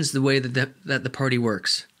understands the way that the party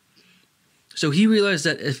works. So he realized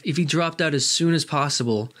that if he dropped out as soon as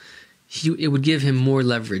possible, it would give him more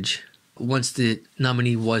leverage once the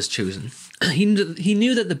nominee was chosen. He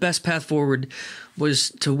knew that the best path forward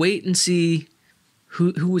was to wait and see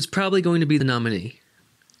who was probably going to be the nominee,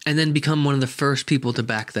 and then become one of the first people to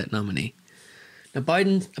back that nominee. Now,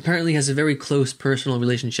 Biden apparently has a very close personal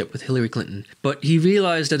relationship with Hillary Clinton, but he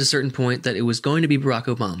realized at a certain point that it was going to be Barack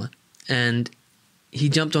Obama, and he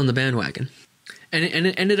jumped on the bandwagon. And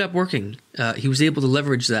it ended up working. He was able to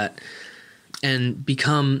leverage that and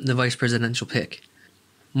become the vice presidential pick.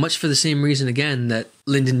 Much for the same reason, again, that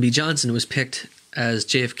Lyndon B. Johnson was picked as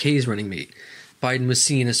JFK's running mate. Biden was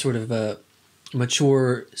seen as sort of a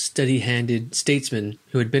mature, steady-handed statesman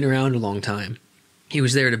who had been around a long time. He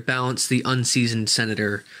was there to balance the unseasoned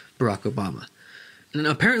Senator Barack Obama. And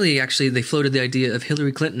apparently, actually, they floated the idea of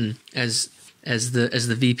Hillary Clinton as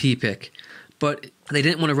the VP pick, but they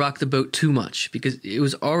didn't want to rock the boat too much because it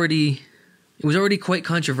was already quite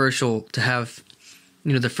controversial to have,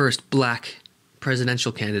 the first black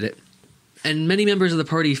presidential candidate. And many members of the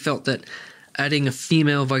party felt that adding a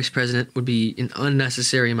female vice president would be an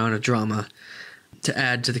unnecessary amount of drama to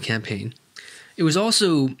add to the campaign. It was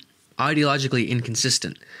also ideologically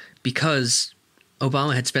inconsistent because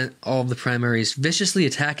Obama had spent all of the primaries viciously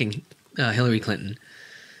attacking Hillary Clinton.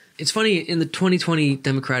 It's funny, in the 2020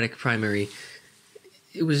 Democratic primary,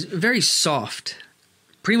 it was very soft.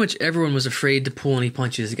 Pretty much everyone was afraid to pull any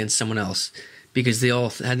punches against someone else because they all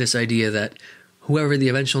had this idea that whoever the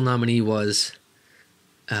eventual nominee was,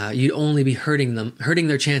 you'd only be hurting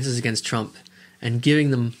their chances against Trump and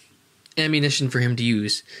giving them ammunition for him to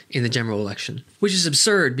use in the general election, which is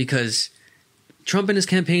absurd because Trump and his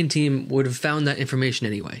campaign team would have found that information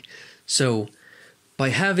anyway. So by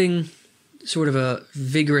having sort of a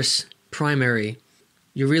vigorous primary,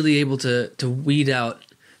 you're really able to weed out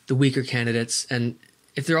the weaker candidates, and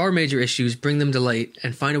if there are major issues, bring them to light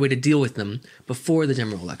and find a way to deal with them before the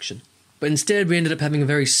general election. But instead, we ended up having a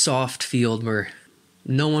very soft field where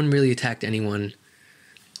no one really attacked anyone.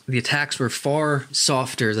 The attacks were far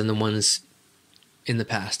softer than the ones in the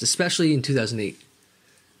past, especially in 2008.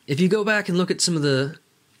 If you go back and look at some of the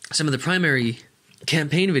primary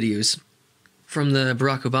campaign videos from the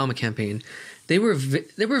Barack Obama campaign, they were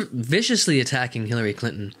viciously attacking Hillary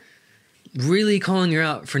Clinton, really calling her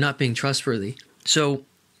out for not being trustworthy. So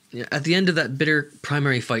at the end of that bitter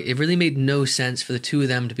primary fight, it really made no sense for the two of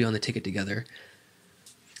them to be on the ticket together.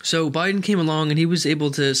 So Biden came along and he was able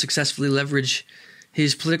to successfully leverage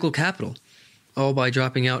his political capital, all by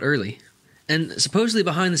dropping out early. And supposedly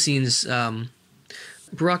behind the scenes, Barack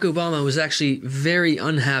Obama was actually very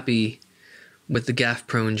unhappy with the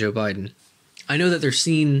gaffe-prone Joe Biden. I know that they're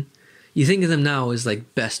seen, you think of them now as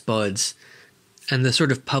like best buds, and the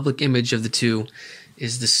sort of public image of the two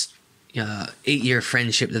is this 8-year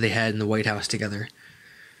friendship that they had in the White House together.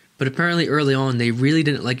 But apparently early on, they really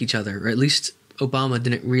didn't like each other, or at least Obama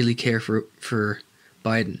didn't really care for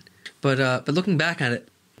Biden. But looking back at it,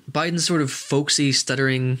 Biden's sort of folksy,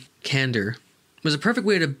 stuttering candor was a perfect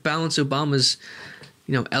way to balance Obama's,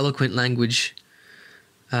 eloquent language,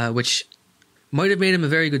 which might have made him a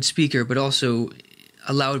very good speaker, but also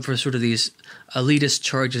allowed for sort of these elitist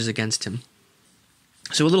charges against him.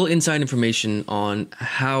 So a little inside information on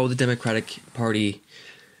how the Democratic Party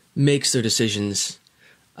makes their decisions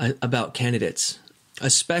about candidates,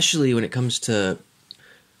 especially when it comes to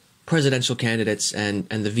presidential candidates and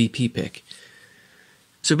the VP pick.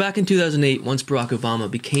 So back in 2008, once Barack Obama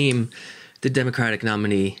became the Democratic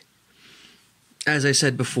nominee, as I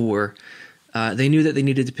said before, they knew that they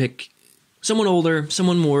needed to pick someone older,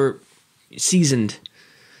 someone more seasoned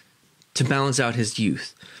to balance out his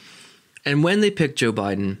youth. And when they picked Joe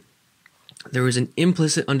Biden, there was an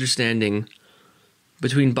implicit understanding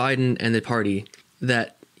between Biden and the party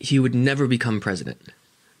that he would never become president.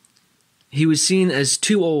 He was seen as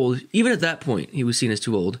too old. Even at that point, he was seen as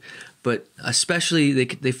too old. But especially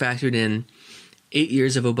they factored in 8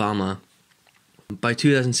 years of Obama. By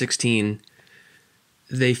 2016,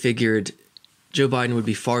 they figured Joe Biden would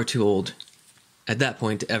be far too old at that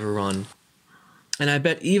point to ever run. And I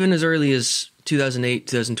bet even as early as 2008,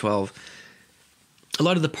 2012, a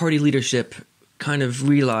lot of the party leadership kind of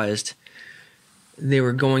realized they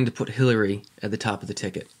were going to put Hillary at the top of the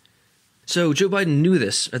ticket. So Joe Biden knew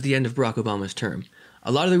this at the end of Barack Obama's term.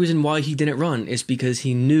 A lot of the reason why he didn't run is because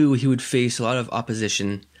he knew he would face a lot of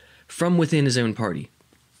opposition from within his own party.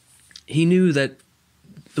 He knew that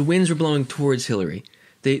the winds were blowing towards Hillary.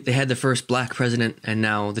 They had the first black president, and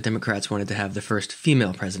now the Democrats wanted to have the first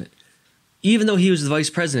female president. Even though he was the vice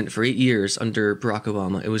president for 8 years under Barack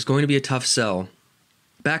Obama, it was going to be a tough sell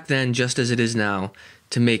back then, just as it is now,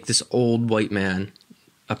 to make this old white man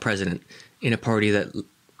a president in a party that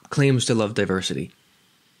claims to love diversity.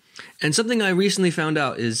 And something I recently found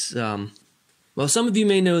out is, some of you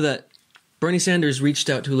may know that Bernie Sanders reached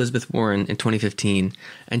out to Elizabeth Warren in 2015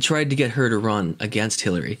 and tried to get her to run against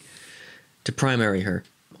Hillary, to primary her.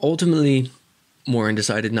 Ultimately, Warren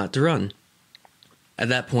decided not to run. At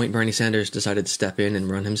that point, Bernie Sanders decided to step in and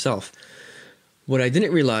run himself. What I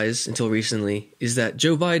didn't realize until recently is that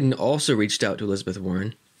Joe Biden also reached out to Elizabeth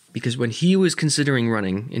Warren, because when he was considering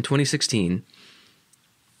running in 2016,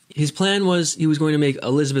 his plan was he was going to make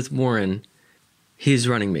Elizabeth Warren his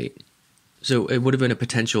running mate. So it would have been a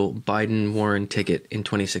potential Biden-Warren ticket in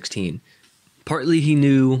 2016. Partly he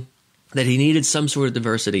knew that he needed some sort of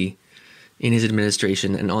diversity in his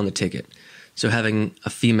administration and on the ticket. So having a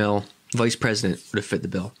female vice president would have fit the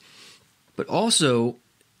bill. But also,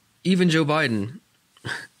 even Joe Biden,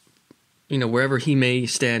 wherever he may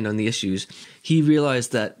stand on the issues, he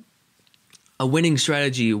realized that a winning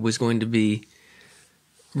strategy was going to be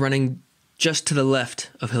running just to the left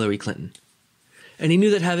of Hillary Clinton. And he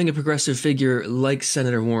knew that having a progressive figure like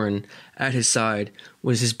Senator Warren at his side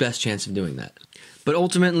was his best chance of doing that. But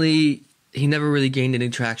ultimately, he never really gained any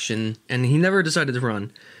traction, and he never decided to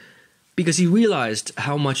run because he realized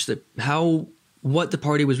what the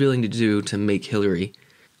party was willing to do to make Hillary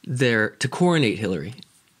there, to coronate Hillary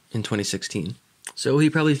in 2016. So he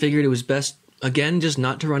probably figured it was best, again, just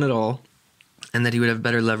not to run at all, and that he would have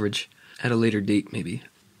better leverage at a later date, maybe.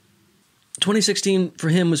 2016 for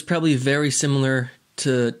him was probably very similar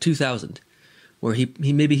to 2000, where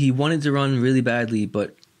he wanted to run really badly,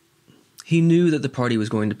 but he knew that the party was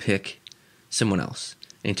going to pick someone else.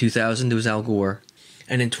 In 2000, it was Al Gore,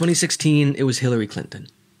 and in 2016, it was Hillary Clinton.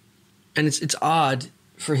 And it's odd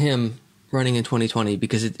for him running in 2020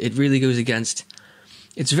 because it really goes against.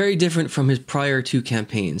 It's very different from his prior two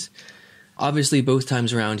campaigns. Obviously, both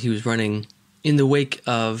times around, he was running in the wake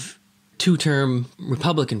of two-term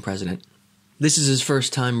Republican president. This is his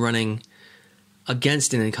first time running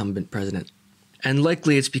against an incumbent president. And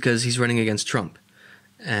likely it's because he's running against Trump.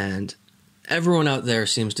 And everyone out there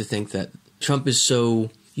seems to think that Trump is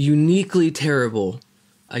so uniquely terrible,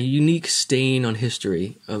 a unique stain on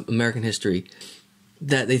history, of American history,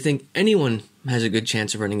 that they think anyone has a good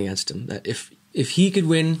chance of running against him. That if he could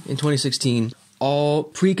win in 2016, all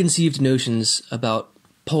preconceived notions about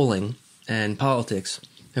polling and politics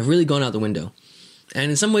have really gone out the window. And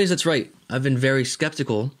in some ways, that's right. I've been very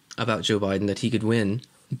skeptical about Joe Biden that he could win.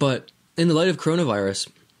 But in the light of coronavirus,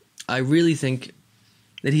 I really think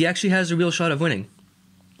that he actually has a real shot of winning.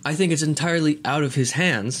 I think it's entirely out of his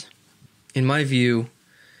hands. In my view,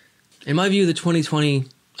 the 2020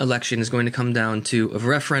 election is going to come down to a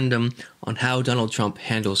referendum on how Donald Trump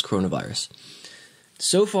handles coronavirus.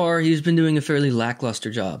 So far, he's been doing a fairly lackluster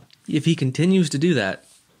job. If he continues to do that,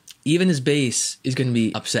 even his base is going to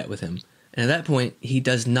be upset with him. And at that point, he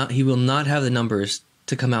will not have the numbers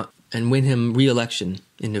to come out and win him re-election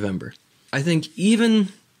in November. I think even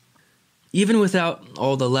without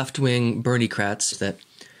all the left-wing Bernie-crats that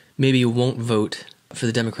maybe won't vote for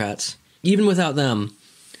the Democrats, even without them,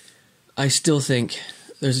 I still think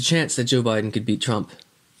there's a chance that Joe Biden could beat Trump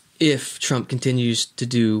if Trump continues to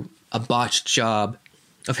do a botched job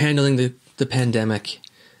of handling the pandemic,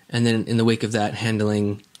 and then in the wake of that,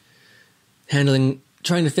 handling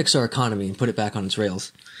trying to fix our economy and put it back on its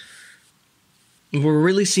rails. We're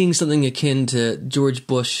really seeing something akin to George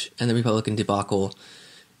Bush and the Republican debacle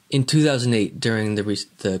in 2008 during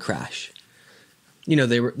the crash. You know,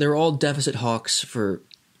 they were all deficit hawks for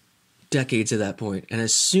decades at that point, and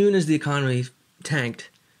as soon as the economy tanked,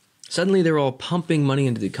 suddenly they were all pumping money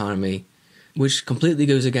into the economy, which completely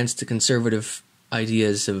goes against the conservative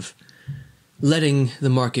ideas of letting the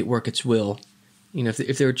market work its will. You know,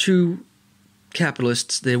 if they were true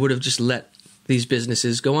capitalists, they would have just let these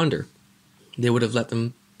businesses go under. They would have let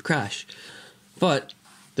them crash. But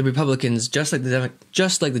the Republicans, just like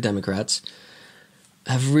the Democrats,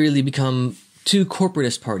 have really become two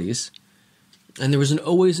corporatist parties, and there was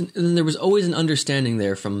always an understanding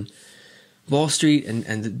there from Wall Street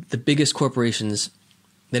and the biggest corporations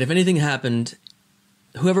that if anything happened,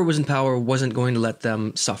 whoever was in power wasn't going to let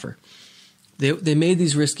them suffer. They made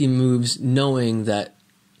these risky moves knowing that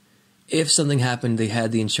if something happened, they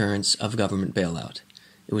had the insurance of government bailout.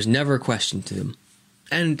 It was never a question to them.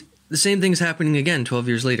 And the same thing's happening again 12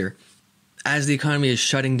 years later. As the economy is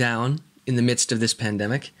shutting down in the midst of this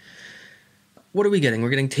pandemic, what are we getting? We're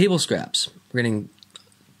getting table scraps. We're getting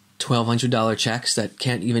 $1,200 checks that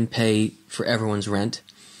can't even pay for everyone's rent,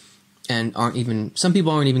 and some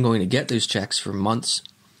people aren't even going to get those checks for months.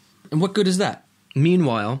 And what good is that?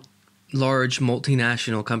 Meanwhile, large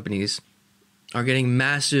multinational companies are getting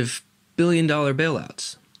massive billion-dollar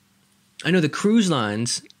bailouts. I know the cruise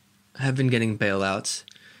lines have been getting bailouts.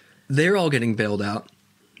 They're all getting bailed out.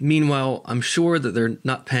 Meanwhile, I'm sure that they're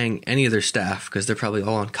not paying any of their staff because they're probably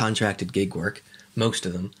all on contracted gig work, most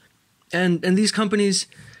of them. And these companies,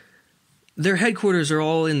 their headquarters are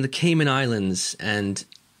all in the Cayman Islands and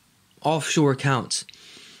offshore accounts.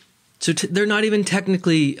 So they're not even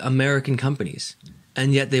technically American companies,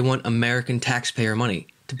 and yet they want American taxpayer money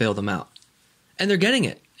to bail them out. And they're getting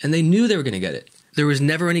it, and they knew they were going to get it. There was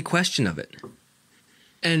never any question of it.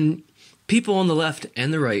 And people on the left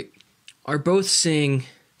and the right are both saying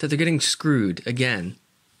that they're getting screwed again.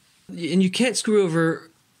 And you can't screw over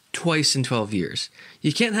twice in 12 years.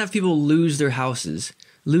 You can't have people lose their houses,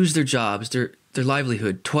 lose their jobs, their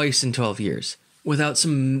livelihood twice in 12 years without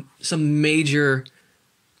some major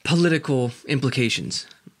political implications.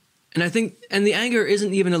 And I think, and the anger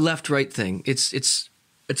isn't even a left-right thing. It's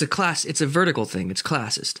a vertical thing. It's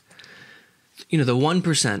classist. You know, the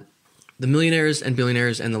 1%, the millionaires and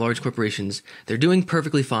billionaires and the large corporations, they're doing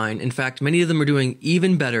perfectly fine. In fact, many of them are doing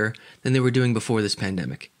even better than they were doing before this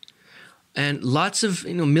pandemic. And lots of,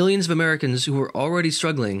 millions of Americans who were already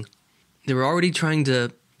struggling, they were already trying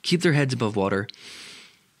to keep their heads above water.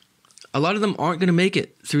 A lot of them aren't going to make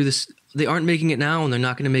it through this. They aren't making it now, and they're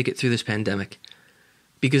not going to make it through this pandemic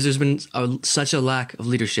because there's been such a lack of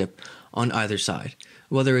leadership on either side.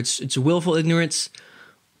 Whether it's willful ignorance,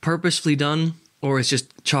 purposefully done, or it's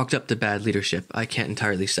just chalked up to bad leadership, I can't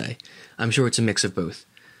entirely say. I'm sure it's a mix of both.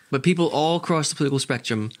 But people all across the political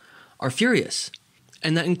spectrum are furious.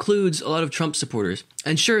 And that includes a lot of Trump supporters.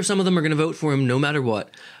 And sure, some of them are going to vote for him no matter what.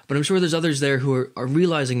 But I'm sure there's others there who are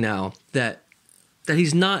realizing now that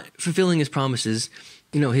he's not fulfilling his promises.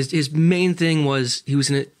 His main thing was he was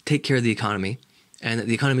going to take care of the economy. And that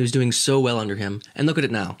the economy was doing so well under him. And look at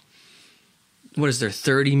it now. What is there,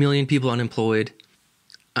 30 million people unemployed?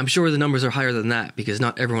 I'm sure the numbers are higher than that because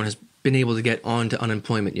not everyone has been able to get onto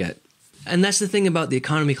unemployment yet. And that's the thing about the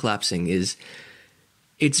economy collapsing is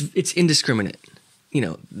it's indiscriminate.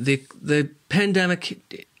 The pandemic,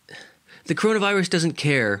 the coronavirus doesn't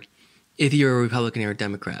care if you're a Republican or a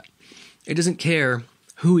Democrat. It doesn't care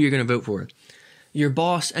who you're going to vote for. Your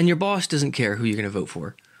boss doesn't care who you're going to vote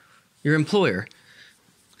for. Your employer.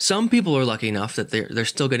 Some people are lucky enough that they're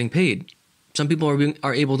still getting paid. Some people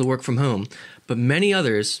are able to work from home, but many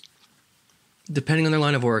others, depending on their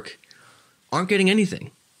line of work, aren't getting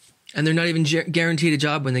anything, and they're not even guaranteed a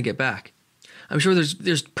job when they get back. I'm sure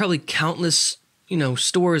there's probably countless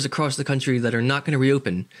stores across the country that are not going to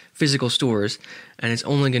reopen, physical stores, and it's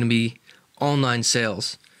only going to be online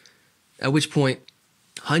sales. At which point,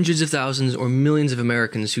 hundreds of thousands or millions of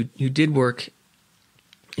Americans who did work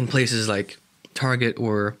in places like Target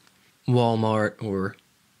or Walmart or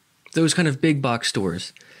those kind of big box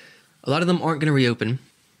stores, a lot of them aren't going to reopen,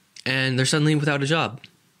 and they're suddenly without a job.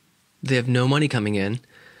 They have no money coming in,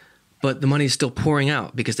 but the money is still pouring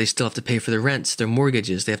out because they still have to pay for their rents, their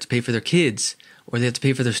mortgages, they have to pay for their kids, or they have to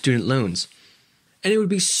pay for their student loans. And it would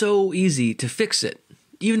be so easy to fix it,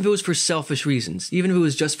 even if it was for selfish reasons, even if it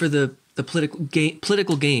was just for the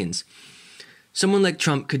political gains. Someone like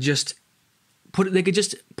Trump could just put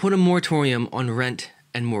a moratorium on rent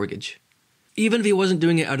and mortgage. Even if he wasn't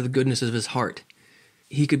doing it out of the goodness of his heart,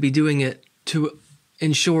 he could be doing it to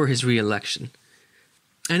ensure his re-election.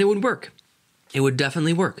 And it would work. It would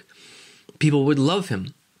definitely work. People would love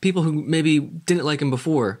him. People who maybe didn't like him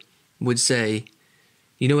before would say,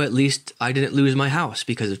 you know, at least I didn't lose my house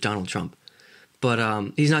because of Donald Trump.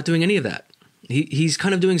 But he's not doing any of that. He's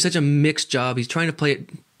kind of doing such a mixed job. He's trying to play it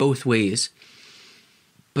both ways.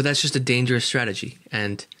 But that's just a dangerous strategy.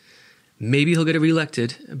 And maybe he'll get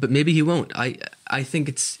reelected, but maybe he won't. I think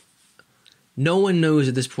it's... No one knows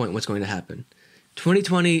at this point what's going to happen.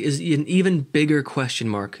 2020 is an even bigger question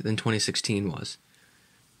mark than 2016 was.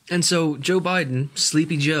 And so Joe Biden,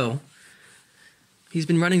 Sleepy Joe, he's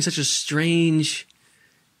been running such a strange,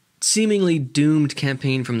 seemingly doomed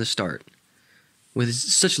campaign from the start with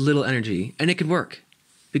such little energy. And it could work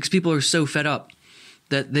because people are so fed up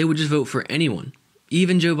that they would just vote for anyone,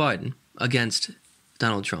 even Joe Biden, against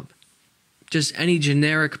Donald Trump. Just any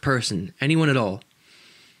generic person, anyone at all.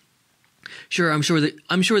 Sure, I'm sure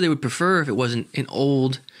they would prefer if it wasn't an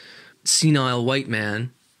old, senile white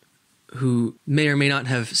man who may or may not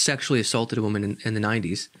have sexually assaulted a woman in the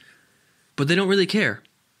 90s. But they don't really care.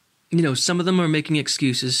 You know, some of them are making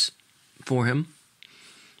excuses for him,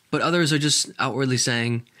 but others are just outwardly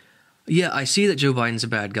saying, yeah, I see that Joe Biden's a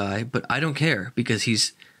bad guy, but I don't care because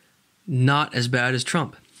he's not as bad as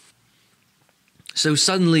Trump. So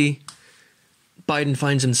suddenly, Biden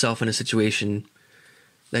finds himself in a situation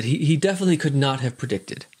that he definitely could not have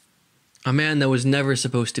predicted. A man that was never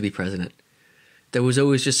supposed to be president, that was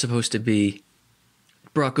always just supposed to be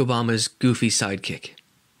Barack Obama's goofy sidekick.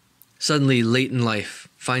 Suddenly, late in life,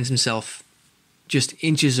 finds himself just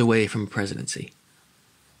inches away from presidency.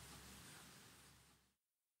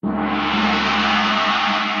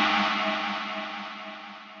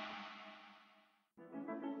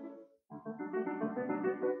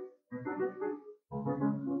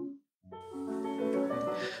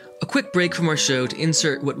 A quick break from our show to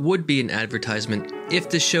insert what would be an advertisement if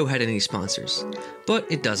this show had any sponsors, but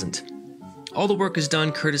it doesn't. All the work is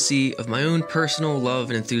done courtesy of my own personal love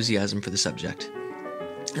and enthusiasm for the subject.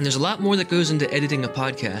 And there's a lot more that goes into editing a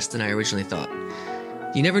podcast than I originally thought.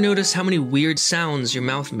 You never notice how many weird sounds your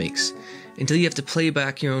mouth makes until you have to play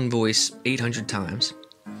back your own voice 800 times.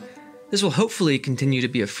 This will hopefully continue to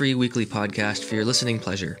be a free weekly podcast for your listening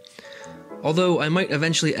pleasure, although I might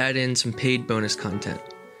eventually add in some paid bonus content.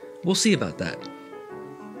 We'll see about that.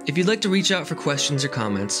 If you'd like to reach out for questions or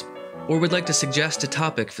comments, or would like to suggest a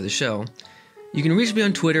topic for the show, you can reach me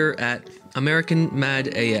on Twitter at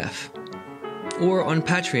AmericanMadAF, or on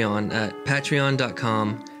Patreon at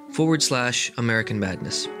patreon.com/American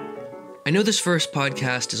Madness. I know this first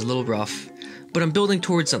podcast is a little rough, but I'm building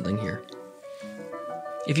towards something here.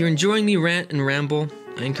 If you're enjoying me rant and ramble,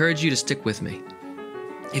 I encourage you to stick with me.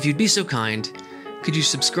 If you'd be so kind, could you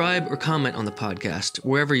subscribe or comment on the podcast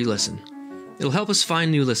wherever you listen? It'll help us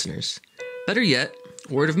find new listeners. Better yet,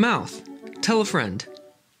 word of mouth. Tell a friend.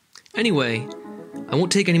 Anyway, I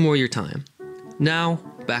won't take any more of your time. Now,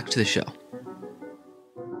 back to the show.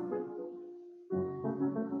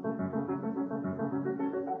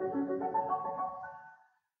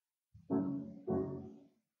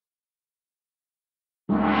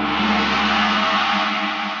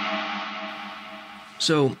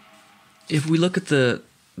 So, if we look at the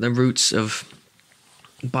roots of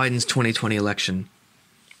Biden's 2020 election,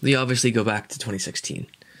 they obviously go back to 2016.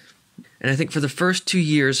 And I think for the first 2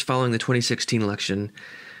 years following the 2016 election,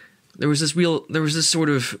 there was this sort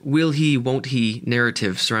of will he, won't he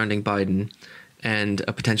narrative surrounding Biden and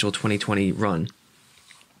a potential 2020 run.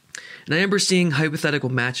 And I remember seeing hypothetical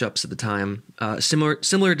matchups at the time,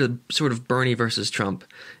 similar to sort of Bernie versus Trump.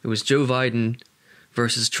 It was Joe Biden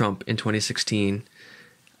versus Trump in 2016.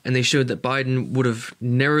 And they showed that Biden would have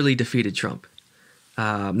narrowly defeated Trump.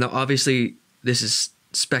 Now, obviously, this is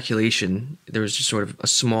speculation. There was just sort of a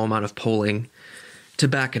small amount of polling to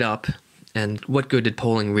back it up. And what good did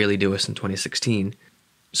polling really do us in 2016?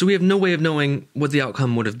 So we have no way of knowing what the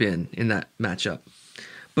outcome would have been in that matchup.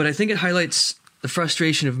 But I think it highlights the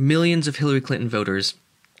frustration of millions of Hillary Clinton voters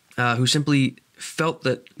who simply felt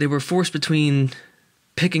that they were forced between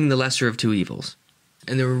picking the lesser of two evils.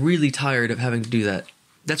 And they were really tired of having to do that.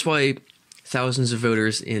 That's why thousands of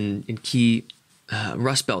voters in key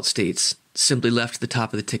Rust Belt states simply left the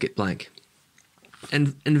top of the ticket blank.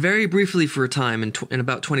 And very briefly for a time in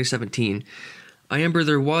about 2017, I remember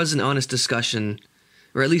there was an honest discussion,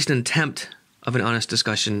 or at least an attempt of an honest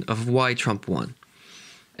discussion of why Trump won.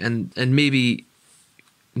 And maybe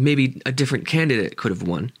a different candidate could have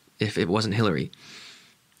won if it wasn't Hillary.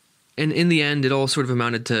 And in the end, it all sort of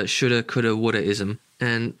amounted to shoulda, coulda, woulda-ism.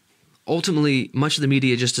 And ultimately, much of the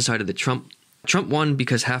media just decided that Trump won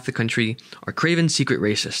because half the country are craven secret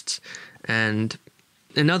racists. And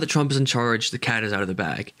now that Trump is in charge, the cat is out of the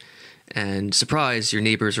bag. and surprise, your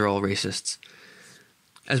neighbors are all racists.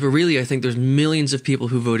 As we're really, I think there's millions of people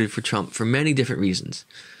who voted for Trump for many different reasons.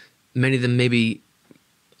 Many of them maybe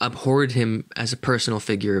abhorred him as a personal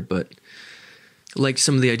figure, but liked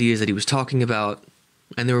some of the ideas that he was talking about,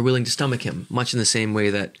 and they were willing to stomach him, much in the same way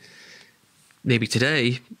that maybe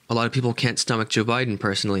today a lot of people can't stomach Joe Biden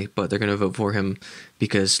personally, but they're going to vote for him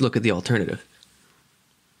because look at the alternative.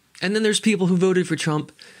 And then there's people who voted for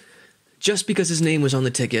Trump just because his name was on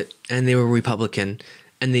the ticket and they were Republican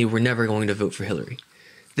and they were never going to vote for Hillary.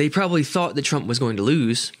 They probably thought that Trump was going to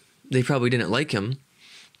lose. They probably didn't like him,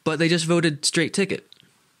 but they just voted straight ticket.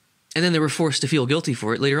 And then they were forced to feel guilty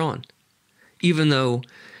for it later on, even though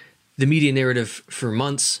the media narrative for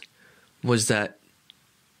months was that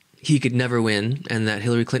he could never win and that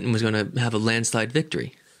Hillary Clinton was going to have a landslide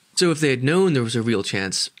victory. So if they had known there was a real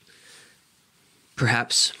chance,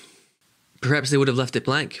 perhaps they would have left it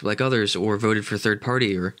blank like others, or voted for third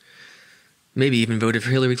party, or maybe even voted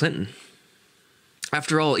for Hillary Clinton.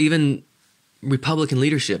 After all, even Republican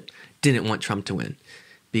leadership didn't want Trump to win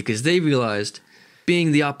because they realized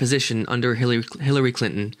being the opposition under Hillary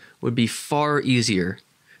Clinton would be far easier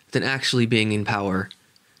than actually being in power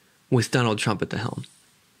with Donald Trump at the helm.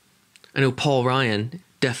 I know Paul Ryan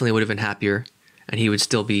definitely would have been happier, and he would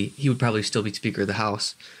probably still be Speaker of the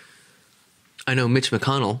House. I know Mitch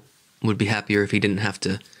McConnell would be happier if he didn't have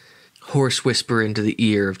to horse whisper into the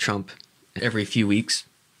ear of Trump every few weeks.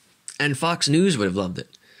 And Fox News would have loved it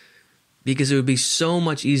because it would be so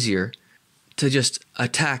much easier to just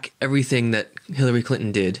attack everything that Hillary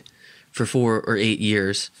Clinton did for 4 or 8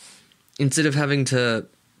 years instead of having to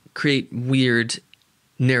create weird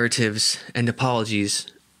narratives and apologies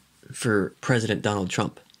for President Donald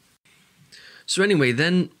Trump. So anyway,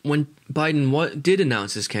 then when Biden did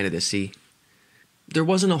announce his candidacy, there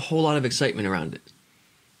wasn't a whole lot of excitement around it.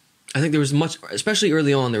 I think there was especially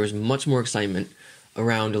early on, there was much more excitement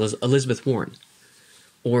around Elizabeth Warren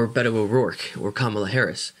or Beto O'Rourke or Kamala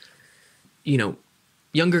Harris. You know,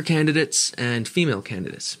 younger candidates and female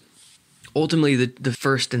candidates. Ultimately, the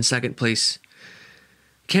first and second place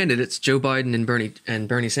candidates, Joe Biden and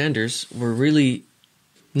Bernie Sanders, were really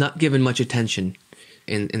not given much attention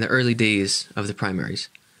in the early days of the primaries.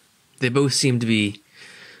 They both seemed to be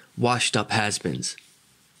washed up has-beens.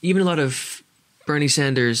 Even a lot of Bernie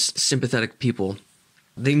Sanders sympathetic people,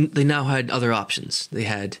 they now had other options.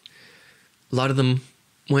 A lot of them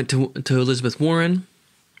went to Elizabeth Warren.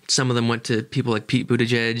 Some of them went to people like Pete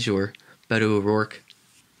Buttigieg or Beto O'Rourke.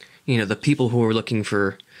 You know, the people who were looking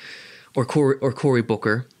for, or Cory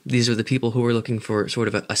Booker. These are the people who were looking for sort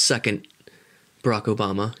of a second Barack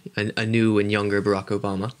Obama, a new and younger Barack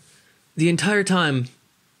Obama. The entire time,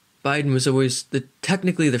 Biden was always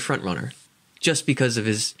technically the front runner, just because of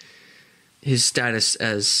his status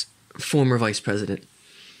as former vice president.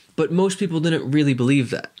 But most people didn't really believe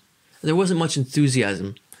that. There wasn't much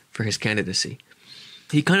enthusiasm for his candidacy.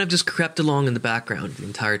 He kind of just crept along in the background the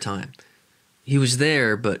entire time. He was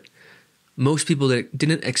there, but most people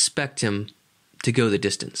didn't expect him to go the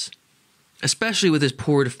distance, especially with his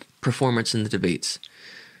poor performance in the debates.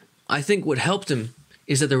 I think what helped him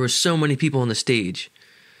is that there were so many people on the stage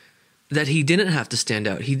that he didn't have to stand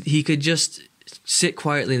out. He could just sit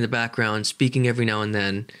quietly in the background, speaking every now and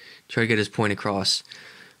then, try to get his point across.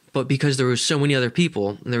 But because there were so many other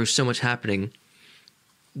people and there was so much happening,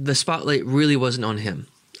 the spotlight really wasn't on him.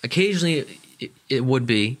 Occasionally it would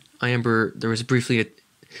be. I remember there was briefly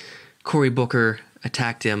Cory Booker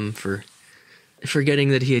attacked him for forgetting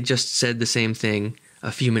that he had just said the same thing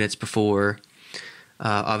a few minutes before.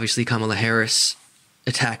 Obviously Kamala Harris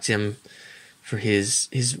attacked him for his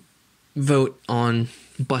vote on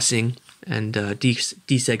busing and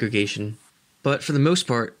desegregation. But for the most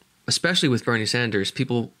part, especially with Bernie Sanders,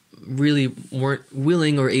 people really weren't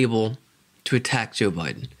willing or able to attack Joe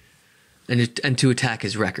Biden and to attack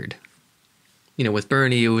his record. You know, with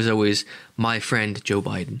Bernie, it was always my friend Joe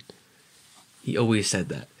Biden. He always said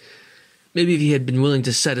that. Maybe if he had been willing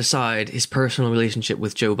to set aside his personal relationship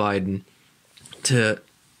with Joe Biden to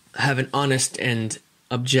have an honest and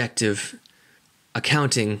objective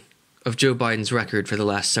accounting of Joe Biden's record for the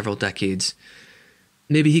last several decades,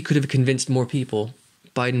 maybe he could have convinced more people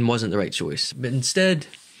Biden wasn't the right choice. But instead,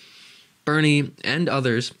 Bernie and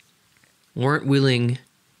others weren't willing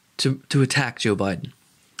to attack Joe Biden.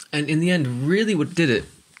 And in the end, really what did it,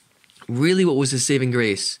 really what was his saving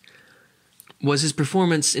grace, was his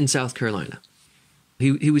performance in South Carolina.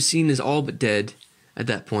 He was seen as all but dead at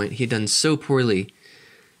that point. He had done so poorly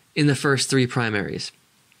in the first 3 primaries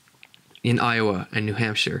in Iowa and New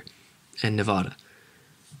Hampshire and Nevada.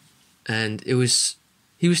 And he was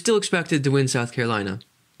still expected to win South Carolina,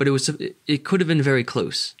 but it could have been very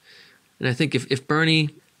close. And I think if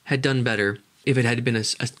Bernie had done better, if it had been a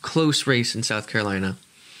close race in South Carolina,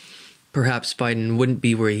 perhaps Biden wouldn't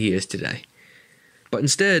be where he is today. But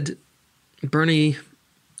instead, the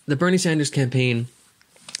Bernie Sanders campaign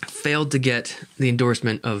failed to get the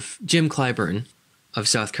endorsement of Jim Clyburn of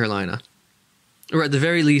South Carolina, or at the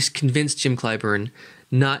very least convinced Jim Clyburn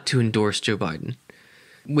not to endorse Joe Biden,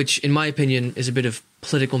 which in my opinion is a bit of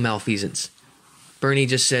political malfeasance. Bernie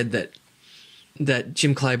just said that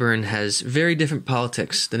Jim Clyburn has very different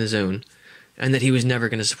politics than his own, and that he was never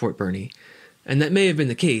going to support Bernie. And that may have been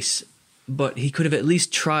the case, but he could have at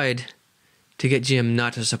least tried to get Jim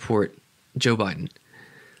not to support Joe Biden.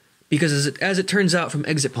 Because as it turns out from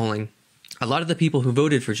exit polling, a lot of the people who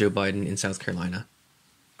voted for Joe Biden in South Carolina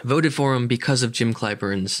voted for him because of Jim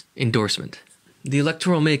Clyburn's endorsement. The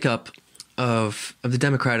electoral makeup of the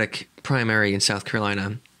Democratic primary in South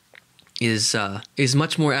Carolina is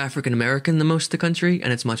much more African American than most of the country,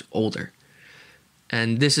 and it's much older.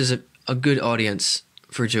 And this is a good audience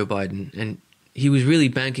for Joe Biden, and he was really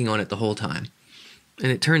banking on it the whole time.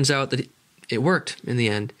 And it turns out that it worked in the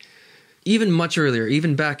end. Even much earlier,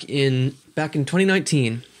 even back in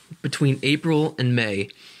 2019, between April and May,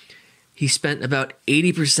 he spent about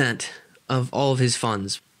 80% of all of his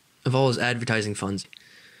funds, of all his advertising funds,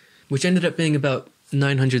 which ended up being about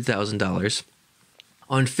 $900,000,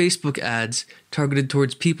 on Facebook ads targeted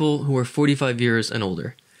towards people who are 45 years and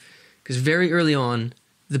older. Because very early on,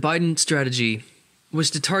 the Biden strategy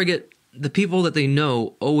was to target the people that they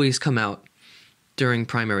know always come out during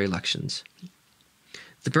primary elections.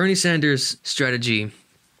 The Bernie Sanders strategy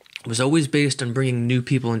was always based on bringing new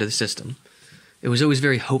people into the system. It was always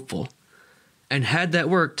very hopeful. And had that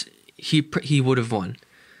worked, he would have won.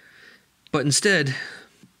 But instead,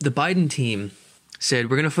 the Biden team said,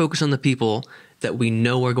 we're going to focus on the people that we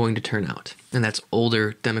know are going to turn out. And that's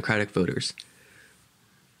older Democratic voters.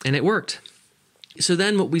 And it worked. So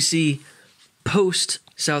then what we see post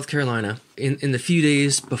South Carolina in the few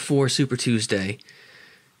days before Super Tuesday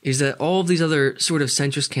is that all of these other sort of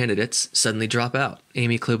centrist candidates suddenly drop out.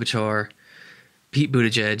 Amy Klobuchar, Pete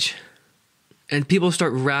Buttigieg, and people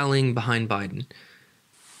start rallying behind Biden.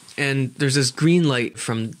 And there's this green light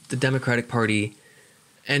from the Democratic Party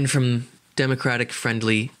and from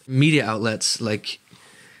Democratic-friendly media outlets like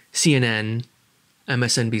CNN,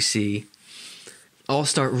 MSNBC, all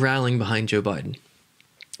start rallying behind Joe Biden.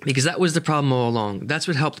 Because that was the problem all along. That's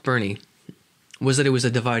what helped Bernie, was that it was a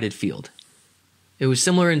divided field. It was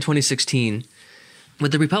similar in 2016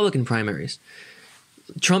 with the Republican primaries.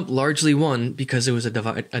 Trump largely won because it was a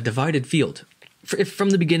divided field. If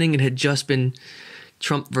from the beginning it had just been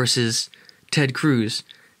Trump versus Ted Cruz,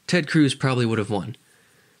 Ted Cruz probably would have won.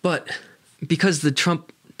 But because the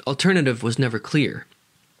Trump alternative was never clear,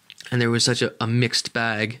 and there was such a mixed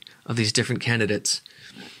bag of these different candidates,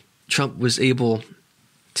 Trump was able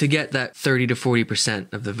to get that 30 to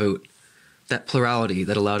 40% of the vote, that plurality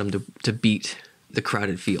that allowed him to beat the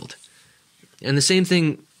crowded field. And the same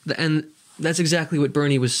thing, and that's exactly what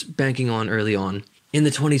Bernie was banking on early on in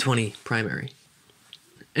the 2020 primary.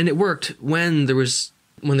 And it worked when there was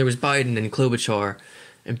Biden and Klobuchar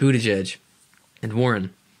and Buttigieg and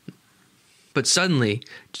Warren. But suddenly,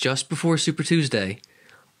 just before Super Tuesday,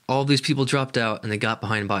 all of these people dropped out and they got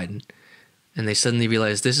behind Biden. And they suddenly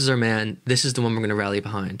realized, this is our man, this is the one we're going to rally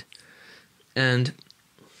behind. And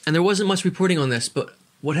there wasn't much reporting on this, but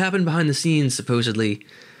what happened behind the scenes, supposedly,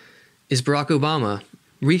 is Barack Obama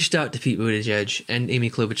reached out to Pete Buttigieg and Amy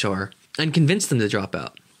Klobuchar and convinced them to drop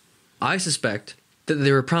out. I suspect that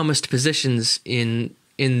they were promised positions in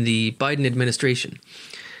the Biden administration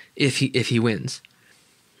if he wins.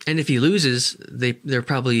 And if he loses, they were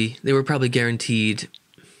probably guaranteed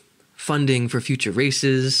funding for future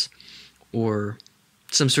races or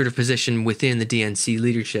some sort of position within the DNC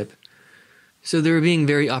leadership. So they were being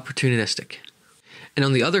very opportunistic. And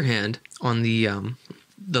on the other hand, on the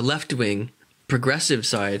left-wing progressive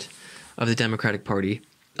side of the Democratic Party,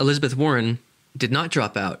 Elizabeth Warren did not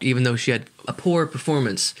drop out, even though she had a poor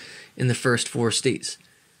performance in the first 4 states.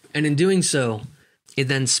 And in doing so, it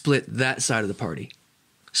then split that side of the party.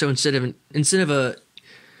 So instead of a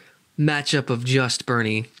matchup of just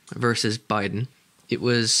Bernie versus Biden, it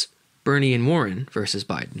was Bernie and Warren versus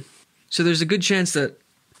Biden. So there's a good chance that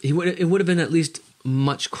it would have been at least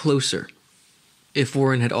much closer if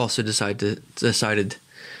Warren had also decided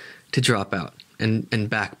to drop out and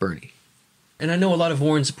back Bernie. And I know a lot of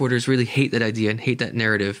Warren supporters really hate that idea and hate that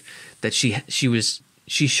narrative that she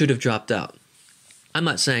should have dropped out. I'm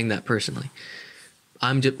not saying that personally.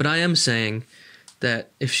 But I am saying that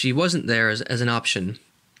if she wasn't there as an option,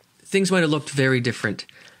 things might have looked very different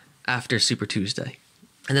after Super Tuesday.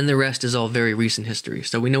 And then the rest is all very recent history.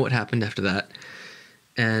 So we know what happened after that.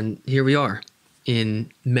 And here we are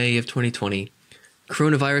in May of 2020.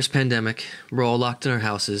 Coronavirus pandemic. We're all locked in our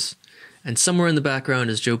houses. And somewhere in the background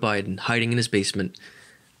is Joe Biden hiding in his basement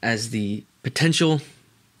as the potential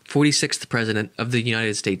 46th president of the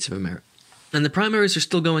United States of America. And the primaries are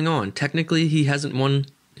still going on. Technically, he hasn't won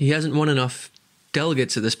enough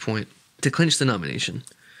delegates at this point to clinch the nomination.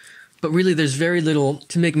 But really, there's very little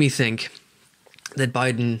to make me think that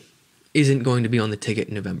Biden isn't going to be on the ticket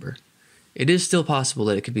in November. It is still possible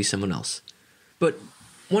that it could be someone else. But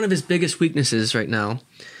one of his biggest weaknesses right now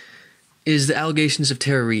is the allegations of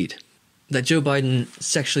Tara Reade, that Joe Biden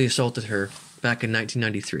sexually assaulted her back in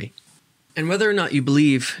 1993. And whether or not you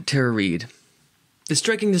believe Tara Reade, it's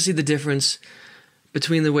striking to see the difference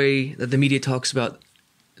between the way that the media talks about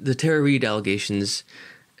the Tara Reade allegations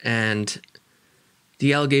and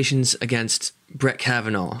the allegations against Brett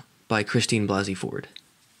Kavanaugh by Christine Blasey Ford.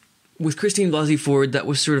 With Christine Blasey Ford, that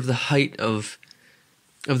was sort of the height of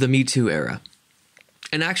the Me Too era.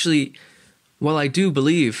 And actually, while I do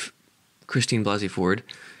believe Christine Blasey Ford,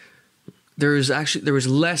 there was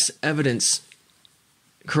less evidence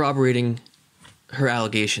corroborating her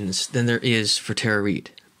allegations than there is for Tara Reade.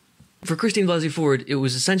 For Christine Blasey Ford, it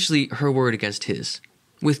was essentially her word against his.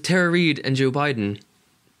 With Tara Reade and Joe Biden,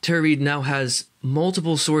 Tara Reade now has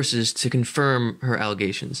multiple sources to confirm her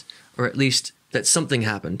allegations, or at least that something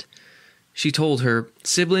happened. She told her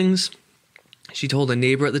siblings, she told a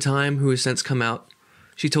neighbor at the time who has since come out,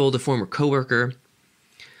 she told a former coworker,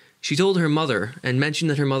 she told her mother, and mentioned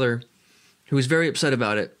that her mother, who was very upset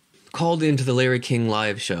about it, called into the Larry King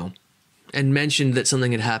Live show and mentioned that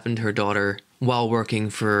something had happened to her daughter while working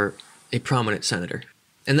for a prominent senator.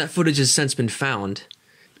 And that footage has since been found,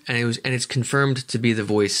 and it's confirmed to be the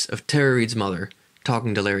voice of Tara Reade's mother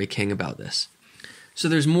talking to Larry King about this. So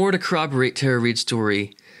there's more to corroborate Tara Reade's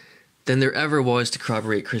story than there ever was to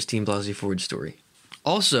corroborate Christine Blasey Ford's story.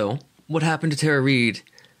 Also, what happened to Tara Reade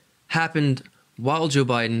happened while Joe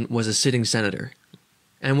Biden was a sitting senator.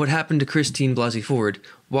 And what happened to Christine Blasey Ford,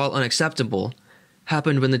 while unacceptable,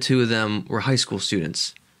 happened when the two of them were high school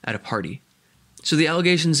students at a party. So the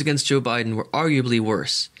allegations against Joe Biden were arguably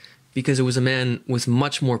worse, because it was a man with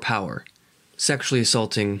much more power, sexually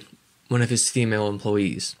assaulting one of his female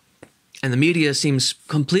employees. And the media seems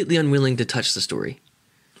completely unwilling to touch the story.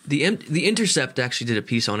 The Intercept actually did a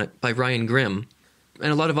piece on it by Ryan Grimm,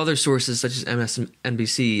 and a lot of other sources such as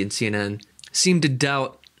MSNBC and CNN seem to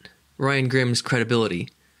doubt Ryan Grimm's credibility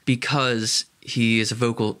because he was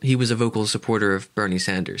a vocal supporter of Bernie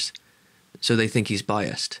Sanders, so they think he's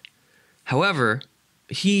biased. However,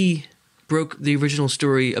 he broke the original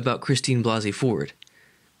story about Christine Blasey Ford,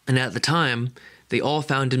 and at the time, they all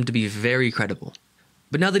found him to be very credible.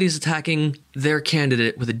 But now that he's attacking their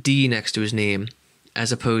candidate with a D next to his name,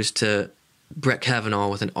 as opposed to Brett Kavanaugh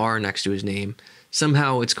with an R next to his name,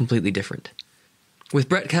 somehow it's completely different. With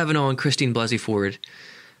Brett Kavanaugh and Christine Blasey Ford,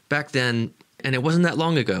 back then, and it wasn't that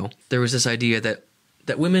long ago, there was this idea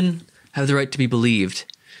that women have the right to be believed,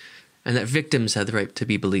 and that victims have the right to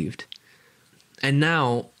be believed. And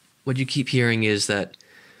now, what you keep hearing is that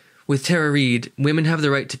with Tara Reade, women have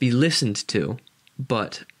the right to be listened to,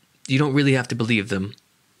 but you don't really have to believe them.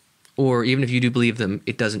 Or even if you do believe them,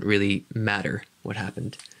 it doesn't really matter what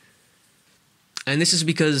happened. And this is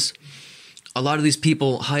because a lot of these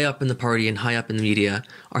people high up in the party and high up in the media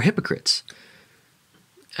are hypocrites.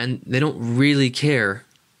 And they don't really care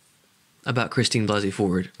about Christine Blasey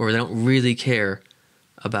Ford, or they don't really care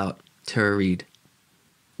about Tara Reade.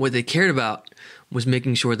 What they cared about was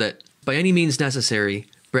making sure that by any means necessary,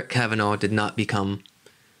 Brett Kavanaugh did not become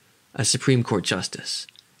a Supreme Court justice.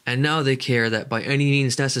 And now they care that by any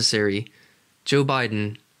means necessary, Joe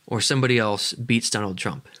Biden or somebody else beats Donald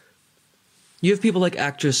Trump. You have people like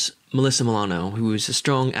actress Melissa Milano, who is a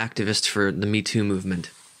strong activist for the Me Too movement,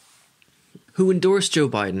 who endorsed Joe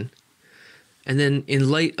Biden, and then in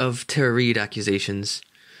light of Tara Reade accusations,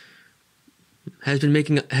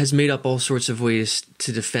 has made up all sorts of ways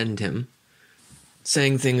to defend him,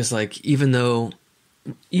 saying things like, even though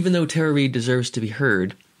Tara Reade deserves to be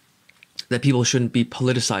heard, that people shouldn't be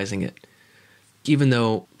politicizing it, even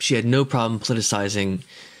though she had no problem politicizing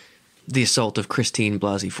the assault of Christine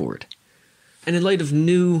Blasey Ford. And in light of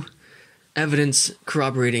new evidence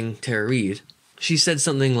corroborating Tara Reade, she said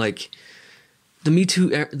something like, the Me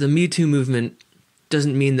Too movement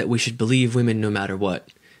doesn't mean that we should believe women no matter what.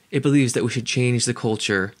 It believes that we should change the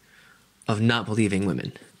culture of not believing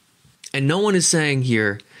women. And no one is saying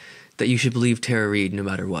here that you should believe Tara Reade no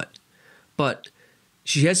matter what. But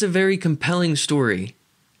she has a very compelling story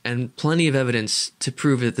and plenty of evidence to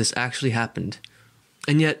prove that this actually happened.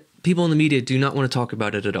 And yet, people in the media do not want to talk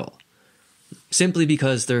about it at all, simply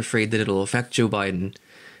because they're afraid that it'll affect Joe Biden,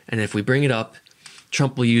 and if we bring it up,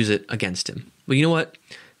 Trump will use it against him. But you know what?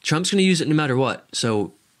 Trump's going to use it no matter what,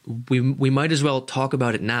 so we might as well talk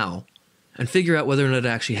about it now and figure out whether or not it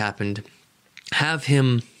actually happened, have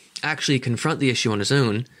him actually confront the issue on his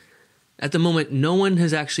own. At the moment, no one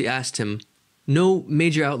has actually asked him, no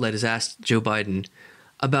major outlet has asked Joe Biden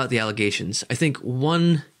about the allegations. I think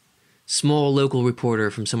one small local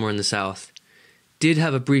reporter from somewhere in the South did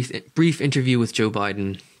have a brief interview with Joe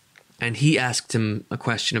Biden, and he asked him a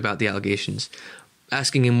question about the allegations,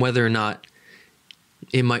 asking him whether or not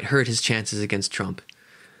it might hurt his chances against Trump.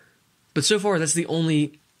 But so far, that's the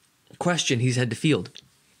only question he's had to field.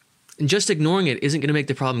 And just ignoring it isn't going to make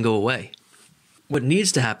the problem go away. What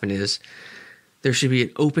needs to happen is there should be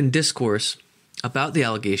an open discourse about the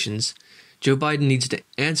allegations. Joe Biden needs to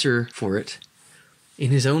answer for it in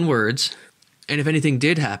his own words. And if anything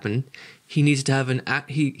did happen, he needs to have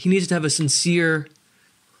he needs to have a sincere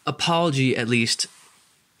apology, at least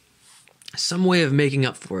some way of making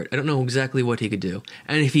up for it. I don't know exactly what he could do.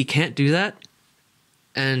 And if he can't do that,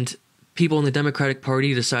 and people in the Democratic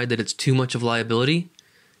Party decide that it's too much of liability,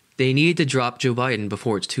 they need to drop Joe Biden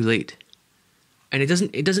before it's too late. And it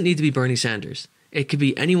doesn't need to be Bernie Sanders. It could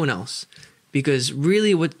be anyone else. Because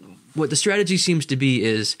really what the strategy seems to be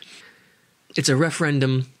is it's a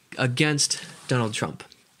referendum against Donald Trump.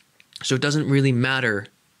 So it doesn't really matter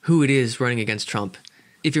who it is running against Trump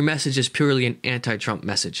if your message is purely an anti-Trump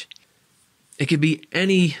message. It could be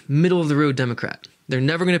any middle-of-the-road Democrat. They're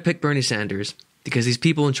never going to pick Bernie Sanders because these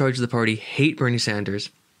people in charge of the party hate Bernie Sanders.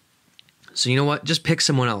 So you know what? Just pick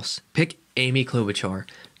someone else. Pick Amy Klobuchar.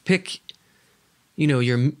 Pick,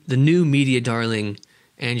 the new media darling,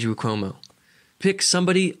 Andrew Cuomo. Pick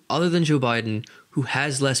somebody other than Joe Biden who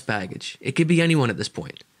has less baggage. It could be anyone at this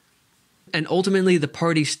point. And ultimately, the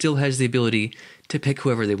party still has the ability to pick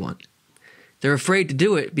whoever they want. They're afraid to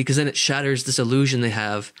do it because then it shatters this illusion they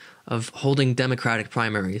have of holding Democratic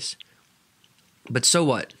primaries. But so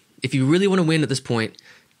what? If you really want to win at this point,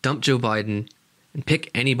 dump Joe Biden and pick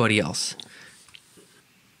anybody else.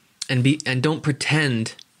 And don't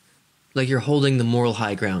pretend like you're holding the moral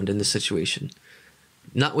high ground in this situation.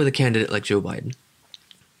 Not with a candidate like Joe Biden.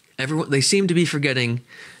 They seem to be forgetting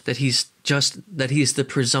that he's the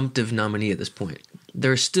presumptive nominee at this point.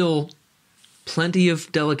 There are still plenty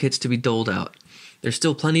of delegates to be doled out. There's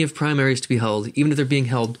still plenty of primaries to be held, even if they're being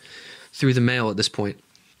held through the mail at this point.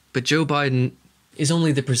 But Joe Biden is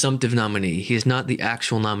only the presumptive nominee. He is not the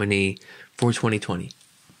actual nominee for 2020.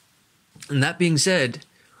 And that being said,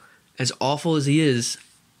 as awful as he is,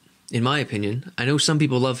 in my opinion, I know some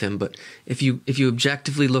people love him, but if you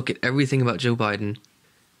objectively look at everything about Joe Biden,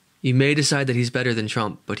 you may decide that he's better than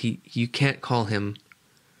Trump, but you can't call him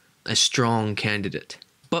a strong candidate.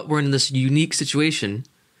 But we're in this unique situation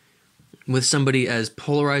with somebody as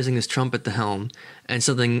polarizing as Trump at the helm and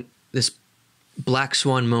this black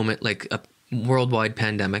swan moment like a worldwide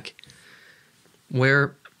pandemic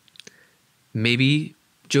where maybe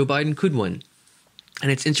Joe Biden could win.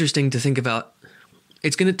 And it's interesting to think about.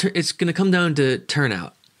 It's going to come down to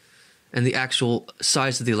turnout and the actual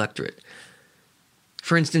size of the electorate.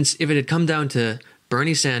 For instance, if it had come down to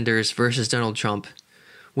Bernie Sanders versus Donald Trump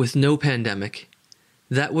with no pandemic,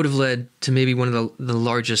 that would have led to maybe one of the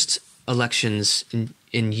largest elections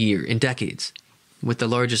in decades, with the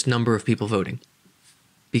largest number of people voting.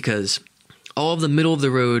 Because all of the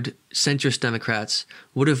middle-of-the-road centrist Democrats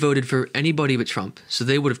would have voted for anybody but Trump, so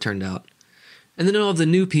they would have turned out. And then all of the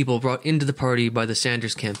new people brought into the party by the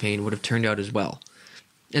Sanders campaign would have turned out as well.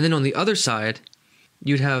 And then on the other side,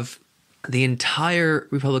 you'd have the entire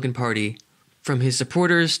Republican Party, from his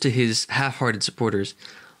supporters to his half-hearted supporters,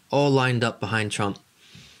 all lined up behind Trump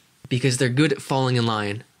because they're good at falling in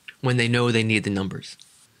line when they know they need the numbers.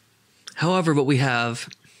 However, what we have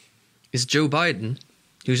is Joe Biden,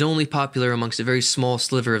 who's only popular amongst a very small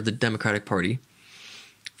sliver of the Democratic Party,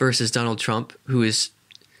 versus Donald Trump, who is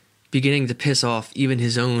beginning to piss off even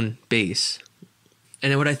his own base.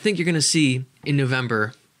 And what I think you're going to see in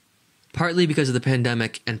November, partly because of the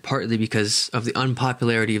pandemic and partly because of the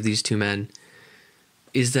unpopularity of these two men,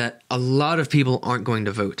 is that a lot of people aren't going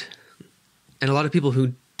to vote. And a lot of people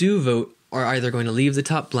who do vote are either going to leave the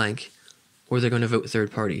top blank or they're going to vote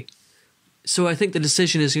third party. So I think the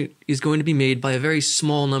decision is going to be made by a very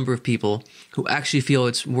small number of people who actually feel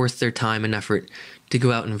it's worth their time and effort to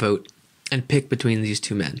go out and vote and pick between these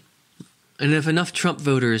two men. And if enough Trump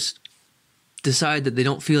voters decide that they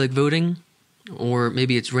don't feel like voting, or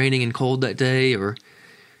maybe it's raining and cold that day, or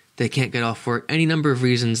they can't get off work, any number of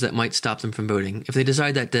reasons that might stop them from voting. If they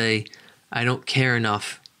decide that day, I don't care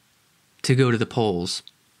enough to go to the polls,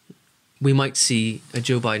 we might see a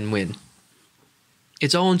Joe Biden win.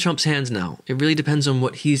 It's all in Trump's hands now. It really depends on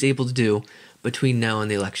what he's able to do between now and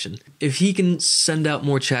the election. If he can send out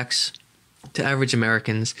more checks to average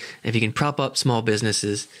Americans, if he can prop up small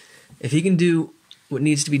businesses, if he can do what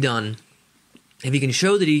needs to be done, if he can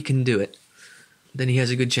show that he can do it, then he has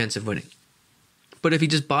a good chance of winning. But if he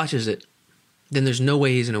just botches it, then there's no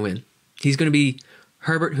way he's going to win. He's going to be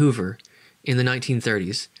Herbert Hoover in the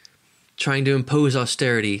 1930s, trying to impose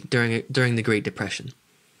austerity during the Great Depression.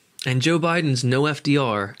 And Joe Biden's no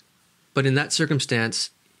FDR, but in that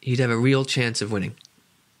circumstance, he'd have a real chance of winning.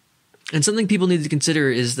 And something people need to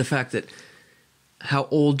consider is the fact that how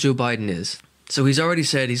old Joe Biden is. So he's already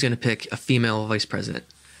said he's going to pick a female vice president.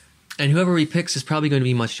 And whoever he picks is probably going to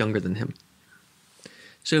be much younger than him.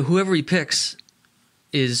 So whoever he picks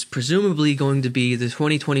is presumably going to be the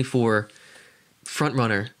 2024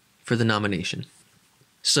 frontrunner for the nomination.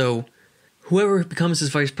 So whoever becomes his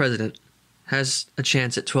vice president has a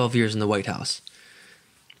chance at 12 years in the White House.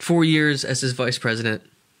 4 years as his vice president,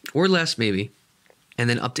 or less maybe, and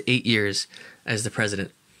then up to 8 years as the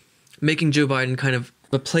president, making Joe Biden kind of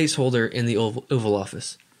a placeholder in the Oval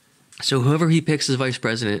Office. So whoever he picks as vice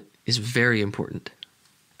president is very important.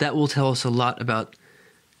 That will tell us a lot about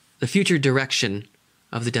the future direction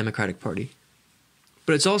of the Democratic Party.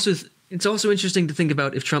 But it's also interesting to think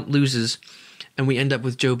about if Trump loses and we end up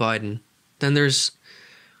with Joe Biden, then there's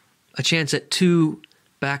a chance at 2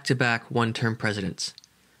 back-to-back one-term presidents,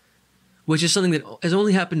 which is something that has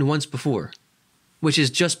only happened once before, which is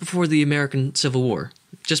just before the American Civil War,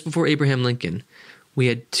 just before Abraham Lincoln. We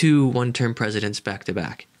had 2 one-term presidents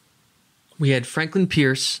back-to-back. We had Franklin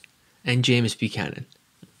Pierce and James Buchanan,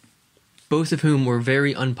 both of whom were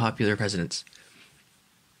very unpopular presidents.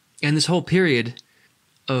 And this whole period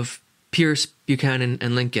of Pierce, Buchanan,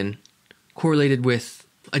 and Lincoln correlated with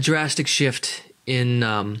a drastic shift in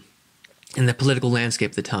the political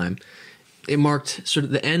landscape at the time. It marked sort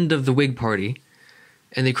of the end of the Whig Party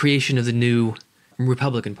and the creation of the new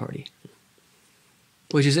Republican Party,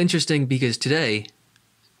 which is interesting because today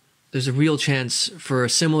there's a real chance for a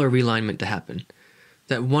similar realignment to happen,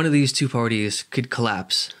 that one of these 2 parties could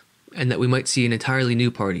collapse and that we might see an entirely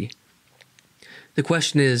new party. The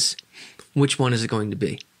question is, which one is it going to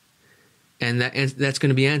be? And that's going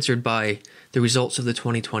to be answered by the results of the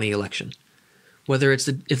 2020 election. Whether if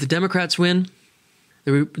the Democrats win,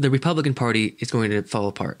 the Republican Party is going to fall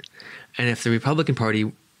apart. And if the Republican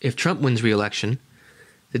Party, if Trump wins re-election,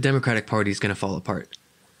 the Democratic Party is going to fall apart.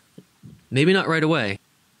 Maybe not right away,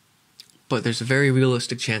 but there's a very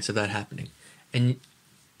realistic chance of that happening. And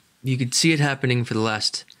you could see it happening for the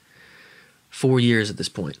last 4 years at this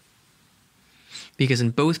point. Because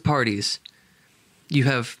in both parties, you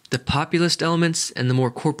have the populist elements and the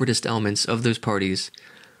more corporatist elements of those parties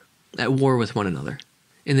at war with one another.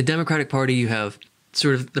 In the Democratic Party, you have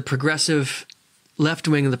sort of the progressive left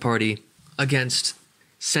wing of the party against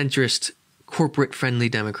centrist, corporate-friendly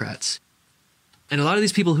Democrats. And a lot of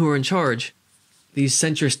these people who are in charge, these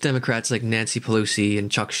centrist Democrats like Nancy Pelosi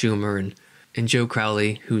and Chuck Schumer and Joe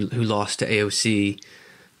Crowley, who lost to AOC,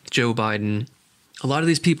 Joe Biden, a lot of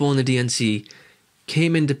these people in the DNC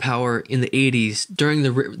came into power in the 80s during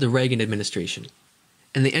the Reagan administration.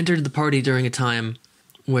 And they entered the party during a time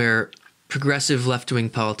where progressive left-wing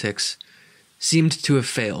politics seemed to have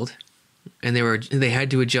failed, and they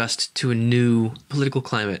had to adjust to a new political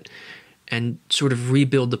climate and sort of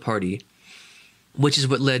rebuild the party, which is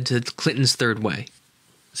what led to Clinton's third way.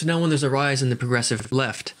 So now when there's a rise in the progressive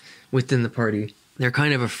left within the party, they're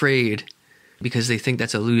kind of afraid because they think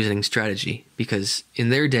that's a losing strategy, because in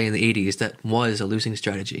their day in the 80s, that was a losing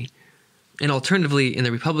strategy. And alternatively, in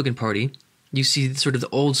the Republican Party, you see sort of the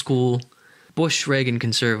old school Bush-Reagan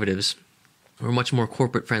conservatives who are much more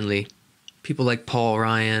corporate-friendly. People like Paul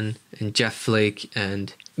Ryan and Jeff Flake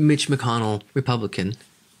and Mitch McConnell, Republican.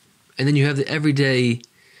 And then you have the everyday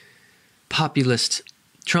populist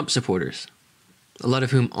Trump supporters, a lot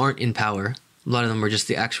of whom aren't in power. A lot of them are just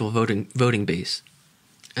the actual voting base.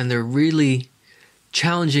 And they're really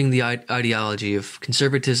challenging the ideology of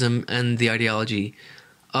conservatism and the ideology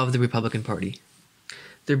of the Republican Party.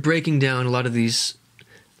 They're breaking down a lot of these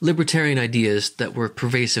libertarian ideas that were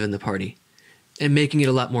pervasive in the party and making it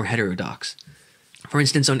a lot more heterodox. For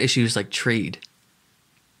instance, on issues like trade.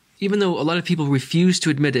 Even though a lot of people refuse to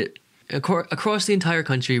admit it, across the entire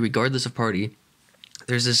country, regardless of party,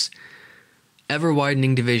 there's this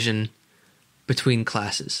ever-widening division between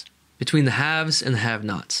classes, between the haves and the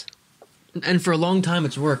have-nots. And for a long time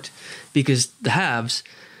it's worked because the haves,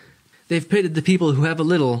 they've pitted the people who have a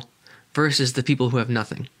little versus the people who have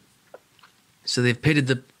nothing. So they've pitted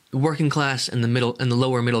the working class and the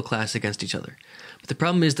lower middle class against each other. But the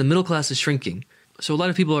problem is the middle class is shrinking. So a lot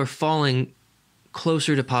of people are falling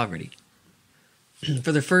closer to poverty.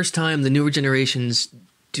 For the first time, the newer generations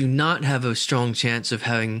do not have a strong chance of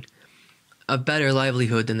having a better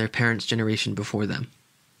livelihood than their parents' generation before them.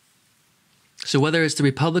 So whether it's the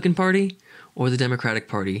Republican Party or the Democratic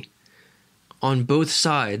Party, on both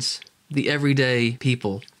sides, the everyday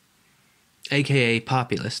people, aka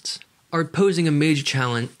populists, are posing a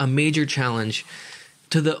major challenge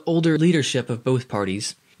to the older leadership of both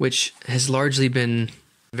parties, which has largely been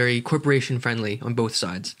very corporation-friendly on both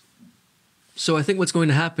sides. So I think what's going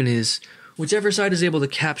to happen is whichever side is able to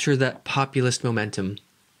capture that populist momentum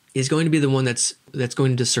is going to be the one that's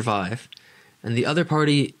going to survive, and the other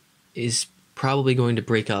party is probably going to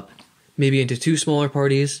break up, maybe into two smaller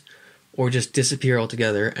parties, or just disappear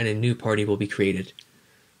altogether, and a new party will be created.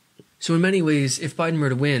 So in many ways, if Biden were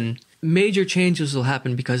to win, major changes will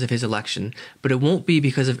happen because of his election, but it won't be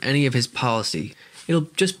because of any of his policy.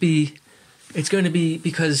 It's going to be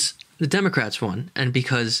because the Democrats won, and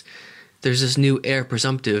because there's this new heir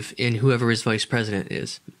presumptive in whoever his vice president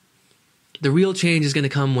is. The real change is going to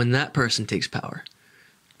come when that person takes power.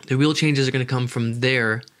 The real changes are going to come from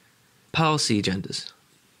their policy agendas.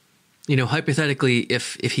 Hypothetically,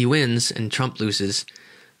 if he wins and Trump loses,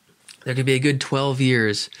 there could be a good 12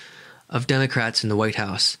 years of Democrats in the White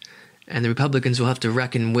House, and the Republicans will have to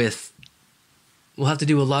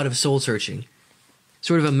do a lot of soul searching,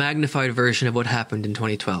 sort of a magnified version of what happened in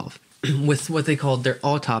 2012, with what they called their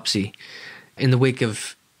autopsy in the wake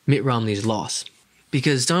of Mitt Romney's loss.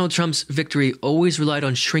 Because Donald Trump's victory always relied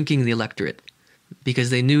on shrinking the electorate, because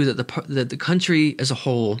they knew that the country as a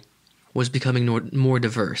whole was becoming more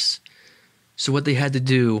diverse. So what they had to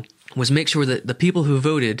do was make sure that the people who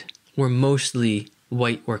voted were mostly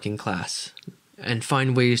white working class, and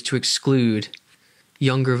find ways to exclude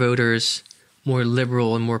younger voters, more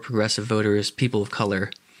liberal and more progressive voters, people of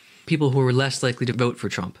color, people who were less likely to vote for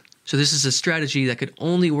Trump. So this is a strategy that could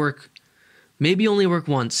only work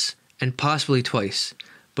once and possibly twice,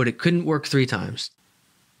 but it couldn't work 3 times.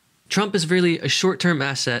 Trump is really a short-term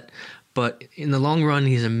asset, but in the long run,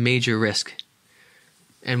 he's a major risk.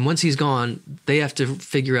 And once he's gone, they have to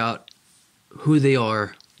figure out who they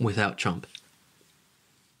are without Trump.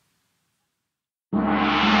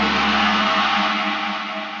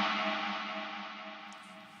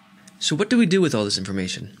 So what do we do with all this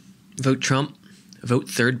information? Vote Trump? Vote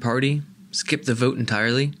third party? Skip the vote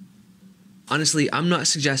entirely? Honestly, I'm not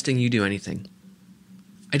suggesting you do anything.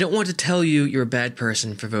 I don't want to tell you you're a bad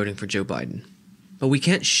person for voting for Joe Biden, but we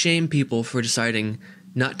can't shame people for deciding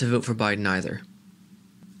not to vote for Biden either.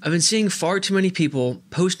 I've been seeing far too many people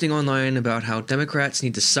posting online about how Democrats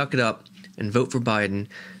need to suck it up and vote for Biden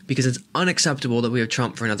because it's unacceptable that we have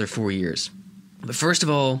Trump for another 4 years. But first of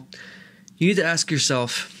all, you need to ask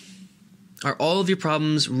yourself, are all of your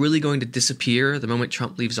problems really going to disappear the moment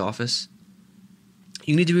Trump leaves office?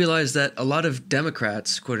 You need to realize that a lot of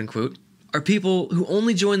Democrats, quote unquote, are people who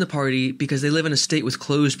only join the party because they live in a state with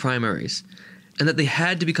closed primaries, and that they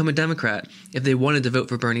had to become a Democrat if they wanted to vote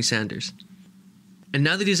for Bernie Sanders. And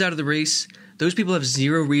now that he's out of the race, those people have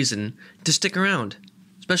zero reason to stick around,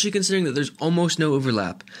 especially considering that there's almost no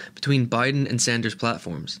overlap between Biden and Sanders'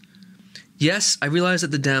 platforms. Yes, I realize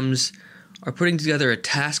that the Dems are putting together a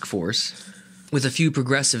task force with a few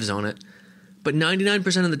progressives on it, but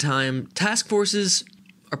 99% of the time, task forces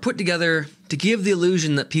are put together to give the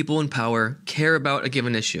illusion that people in power care about a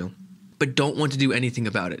given issue, but don't want to do anything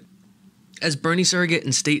about it. As Bernie surrogate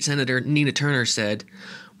and state senator Nina Turner said,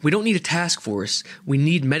 we don't need a task force, we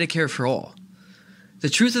need Medicare for all. The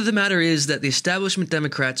truth of the matter is that the establishment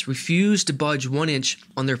Democrats refuse to budge 1 inch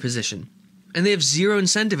on their position, and they have zero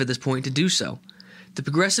incentive at this point to do so. The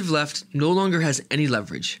progressive left no longer has any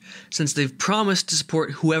leverage, since they've promised to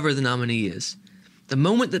support whoever the nominee is. The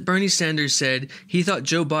moment that Bernie Sanders said he thought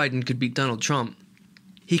Joe Biden could beat Donald Trump,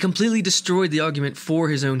 he completely destroyed the argument for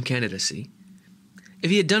his own candidacy. If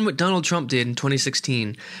he had done what Donald Trump did in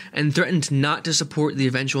 2016 and threatened not to support the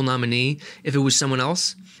eventual nominee if it was someone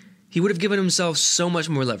else, he would have given himself so much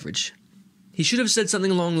more leverage. He should have said something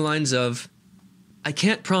along the lines of, I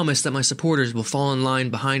can't promise that my supporters will fall in line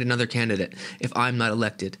behind another candidate if I'm not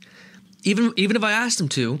elected. Even if I asked them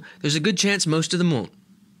to, there's a good chance most of them won't.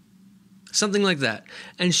 Something like that.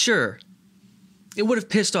 And sure, it would have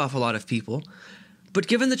pissed off a lot of people, but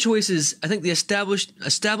given the choices, I think the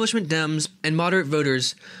establishment Dems and moderate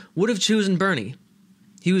voters would have chosen Bernie.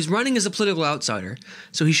 He was running as a political outsider,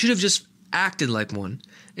 so he should have just acted like one.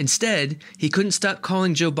 Instead, he couldn't stop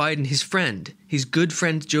calling Joe Biden his friend, his good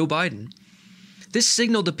friend Joe Biden. This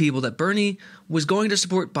signaled to people that Bernie was going to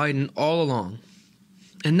support Biden all along.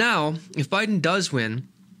 And now, if Biden does win,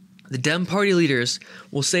 the Dem Party leaders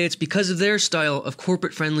will say it's because of their style of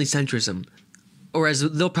corporate-friendly centrism, or as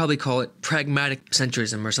they'll probably call it, pragmatic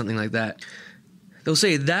centrism or something like that. They'll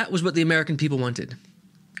say that was what the American people wanted.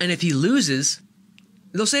 And if he loses,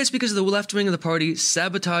 they'll say it's because the left wing of the party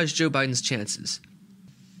sabotaged Joe Biden's chances.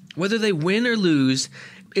 Whether they win or lose,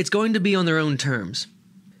 it's going to be on their own terms.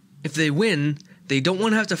 If they win, they don't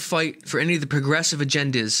want to have to fight for any of the progressive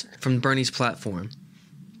agendas from Bernie's platform,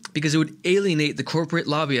 because it would alienate the corporate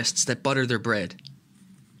lobbyists that butter their bread.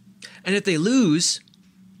 And if they lose,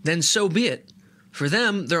 then so be it. For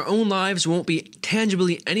them, their own lives won't be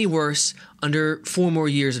tangibly any worse under 4 more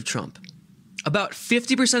years of Trump. About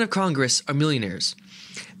 50% of Congress are millionaires.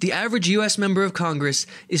 The average U.S. member of Congress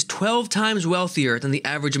is 12 times wealthier than the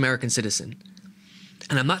average American citizen.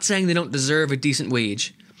 And I'm not saying they don't deserve a decent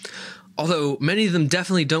wage, although many of them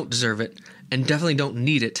definitely don't deserve it and definitely don't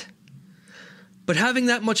need it. But having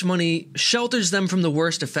that much money shelters them from the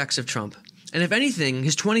worst effects of Trump. And if anything,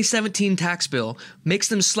 his 2017 tax bill makes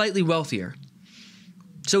them slightly wealthier.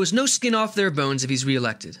 So it's no skin off their bones if he's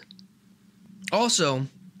reelected. Also,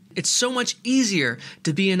 it's so much easier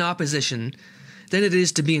to be in opposition than it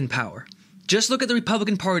is to be in power. Just look at the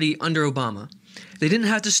Republican Party under Obama. They didn't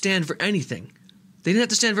have to stand for anything. They didn't have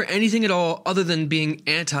to stand for anything at all other than being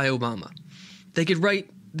anti-Obama. They could write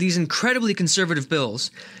these incredibly conservative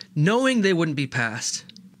bills, knowing they wouldn't be passed.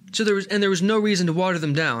 There was no reason to water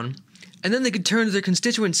them down. And then they could turn to their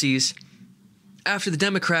constituencies after the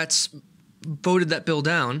Democrats voted that bill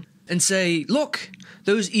down and say, look,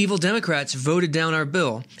 those evil Democrats voted down our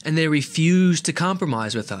bill and they refused to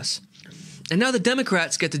compromise with us. And now the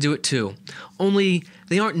Democrats get to do it too, only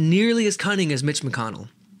they aren't nearly as cunning as Mitch McConnell,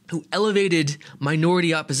 who elevated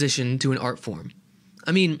minority opposition to an art form.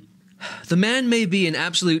 I mean, the man may be an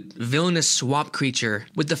absolute villainous swamp creature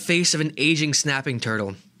with the face of an aging snapping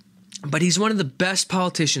turtle, but he's one of the best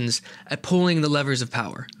politicians at pulling the levers of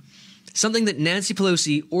power. Something that Nancy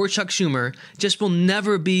Pelosi or Chuck Schumer just will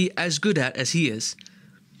never be as good at as he is.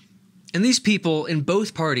 And these people in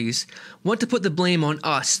both parties want to put the blame on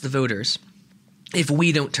us, the voters, if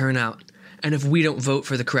we don't turn out and if we don't vote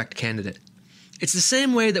for the correct candidate. It's the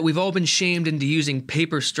same way that we've all been shamed into using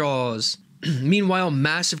paper straws. Meanwhile,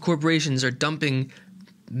 massive corporations are dumping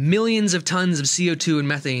millions of tons of CO2 and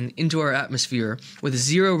methane into our atmosphere with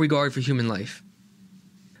zero regard for human life.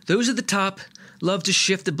 Those at the top love to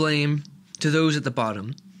shift the blame to those at the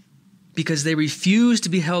bottom because they refuse to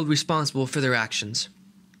be held responsible for their actions.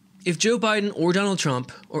 If Joe Biden or Donald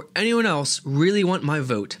Trump or anyone else really want my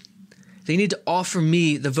vote, they need to offer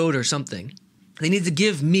me, the voter, something. They need to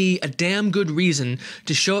give me a damn good reason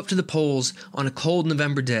to show up to the polls on a cold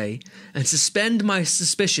November day and suspend my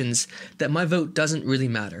suspicions that my vote doesn't really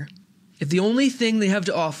matter. If the only thing they have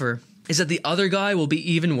to offer is that the other guy will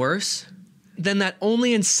be even worse, then that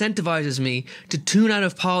only incentivizes me to tune out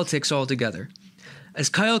of politics altogether. As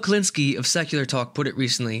Kyle Kalinske of Secular Talk put it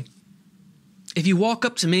recently, if you walk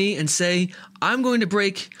up to me and say, I'm going to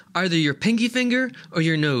break either your pinky finger or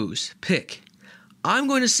your nose, pick. I'm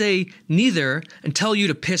going to say neither and tell you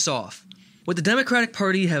to piss off. What the Democratic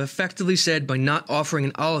Party have effectively said by not offering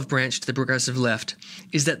an olive branch to the progressive left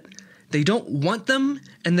is that they don't want them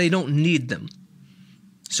and they don't need them.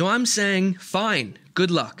 So I'm saying, fine,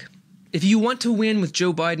 good luck. If you want to win with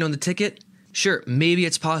Joe Biden on the ticket, sure, maybe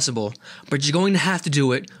it's possible, but you're going to have to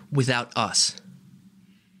do it without us.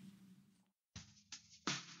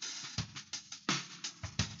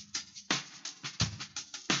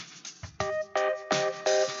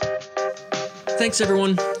 Thanks,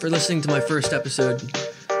 everyone, for listening to my first episode.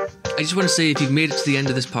 I just want to say, if you've made it to the end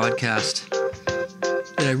of this podcast,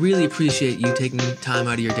 that I really appreciate you taking time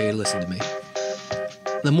out of your day to listen to me.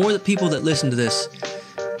 The more that people that listen to this,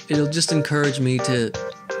 it'll just encourage me to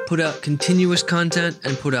put out continuous content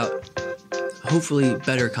and put out, hopefully,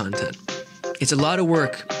 better content. It's a lot of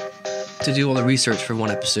work to do all the research for one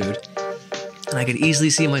episode, and I could easily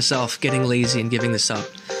see myself getting lazy and giving this up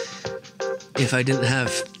if I didn't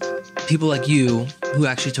have people like you who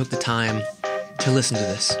actually took the time to listen to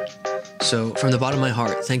this. So from the bottom of my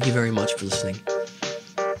heart, thank you very much for listening.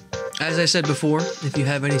 As I said before, if you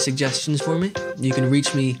have any suggestions for me, you can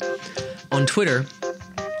reach me on Twitter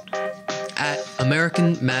at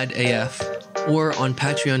AmericanMadAF or on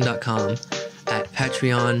Patreon.com at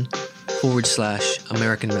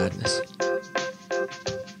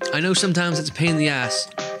Patreon/AmericanMadness. I know sometimes it's a pain in the ass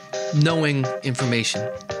knowing information.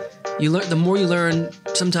 The more you learn,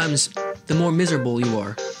 sometimes the more miserable you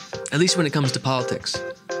are, at least when it comes to politics.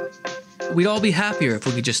 We'd all be happier if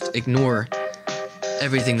we could just ignore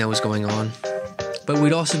everything that was going on, but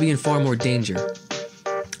we'd also be in far more danger.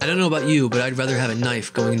 I don't know about you, but I'd rather have a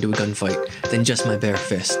knife going into a gunfight than just my bare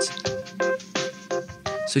fists.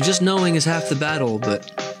 So just knowing is half the battle,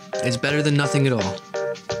 but it's better than nothing at all.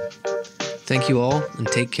 Thank you all, and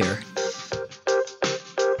take care.